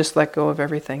you just let go of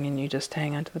everything and you just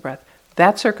hang on to the breath.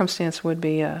 That circumstance would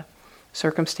be a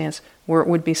circumstance where it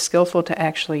would be skillful to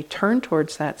actually turn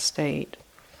towards that state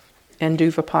and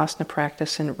do vipassana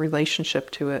practice in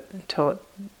relationship to it until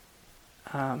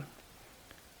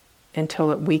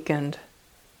it weakened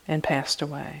and passed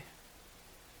away,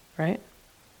 right?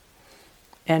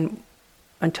 And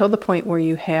until the point where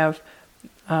you have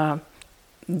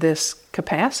this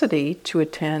capacity to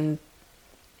attend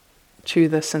to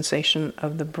the sensation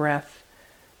of the breath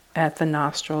at the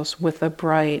nostrils with a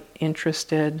bright,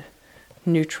 interested,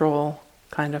 neutral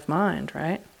kind of mind,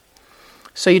 right?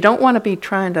 So you don't want to be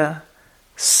trying to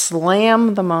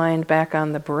slam the mind back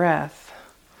on the breath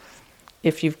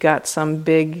if you've got some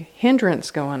big hindrance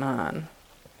going on.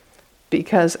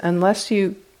 Because unless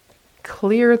you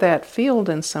clear that field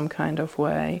in some kind of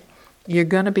way, you're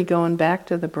going to be going back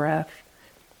to the breath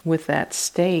with that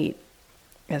state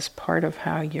as part of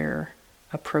how you're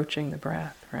approaching the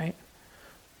breath, right?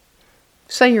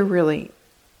 Say you're really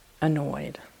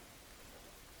annoyed.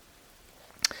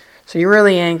 So you're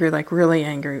really angry, like really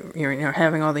angry. You're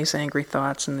having all these angry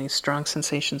thoughts and these strong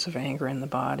sensations of anger in the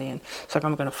body. And it's like,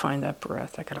 I'm going to find that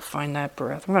breath. I got to find that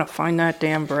breath. I'm going to find that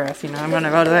damn breath. I'm going to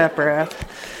go to that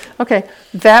breath. Okay,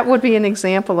 that would be an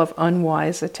example of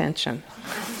unwise attention.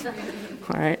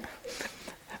 All right.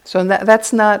 So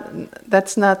that's not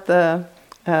the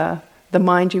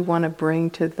mind you want to bring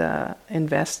to the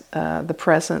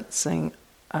presencing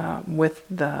with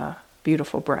the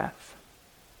beautiful breath.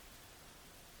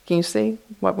 Can you see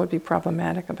what would be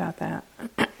problematic about that?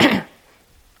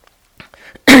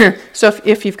 So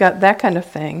if you've got that kind of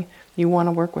thing, you want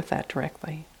to work with that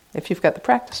directly, if you've got the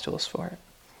practice tools for it.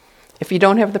 If you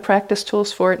don't have the practice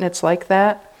tools for it and it's like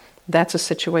that, that's a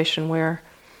situation where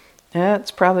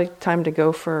it's probably time to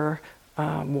go for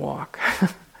a walk,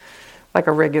 like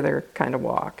a regular kind of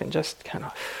walk, and just kind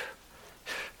of,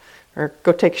 or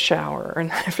go take a shower,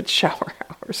 and if it's shower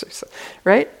hours or something,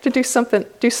 right? To do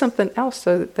something else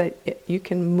so that you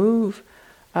can move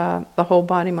the whole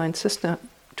body-mind system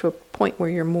to a point where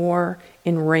you're more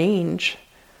in range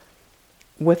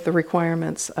with the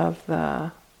requirements of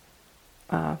the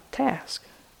task,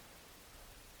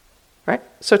 right?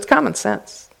 So it's common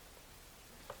sense,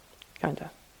 kind of.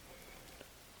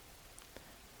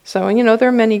 So, there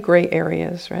are many gray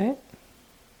areas, right?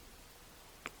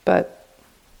 But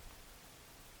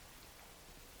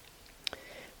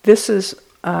this is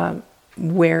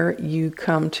where you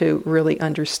come to really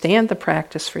understand the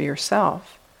practice for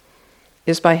yourself,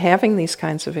 is by having these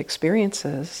kinds of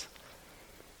experiences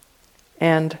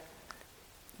and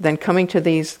then coming to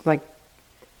these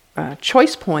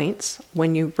choice points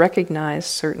when you recognize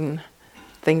certain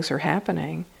things are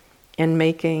happening and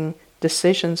making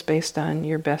decisions based on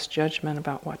your best judgment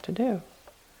about what to do.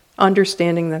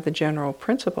 Understanding that the general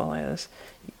principle is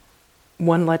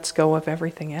one lets go of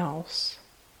everything else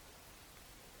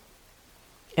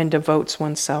and devotes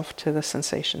oneself to the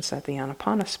sensations at the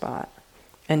Anapana spot,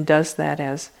 and does that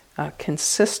as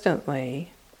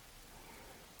consistently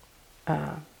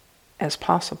as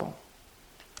possible.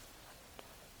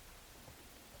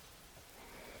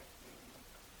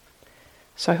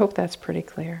 So I hope that's pretty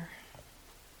clear.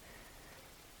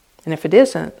 And if it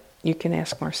isn't, you can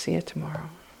ask Marcia tomorrow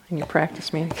in your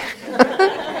practice meeting.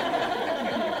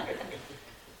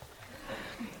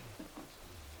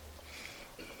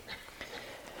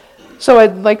 So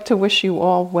I'd like to wish you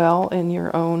all well in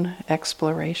your own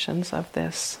explorations of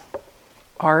this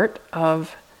art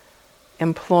of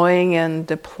employing and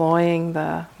deploying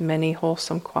the many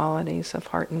wholesome qualities of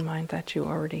heart and mind that you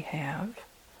already have,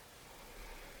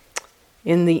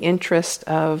 in the interest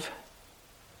of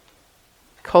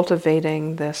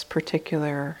cultivating this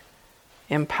particular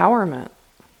empowerment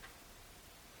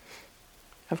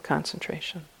of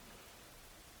concentration.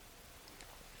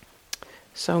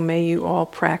 So may you all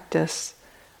practice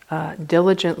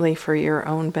diligently for your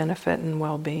own benefit and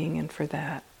well-being, and for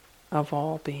that of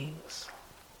all beings.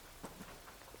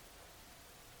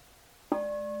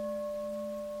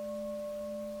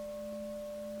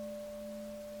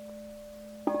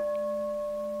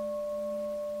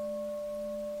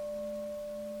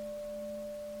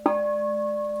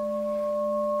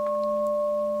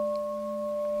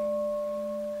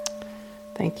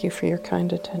 Thank you for your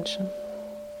kind attention.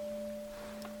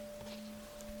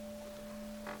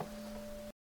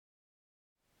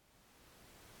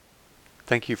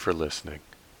 Thank you for listening.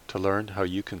 To learn how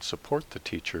you can support the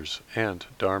teachers and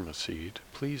Dharma Seed,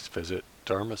 please visit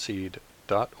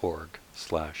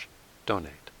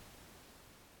dharmaseed.org/donate.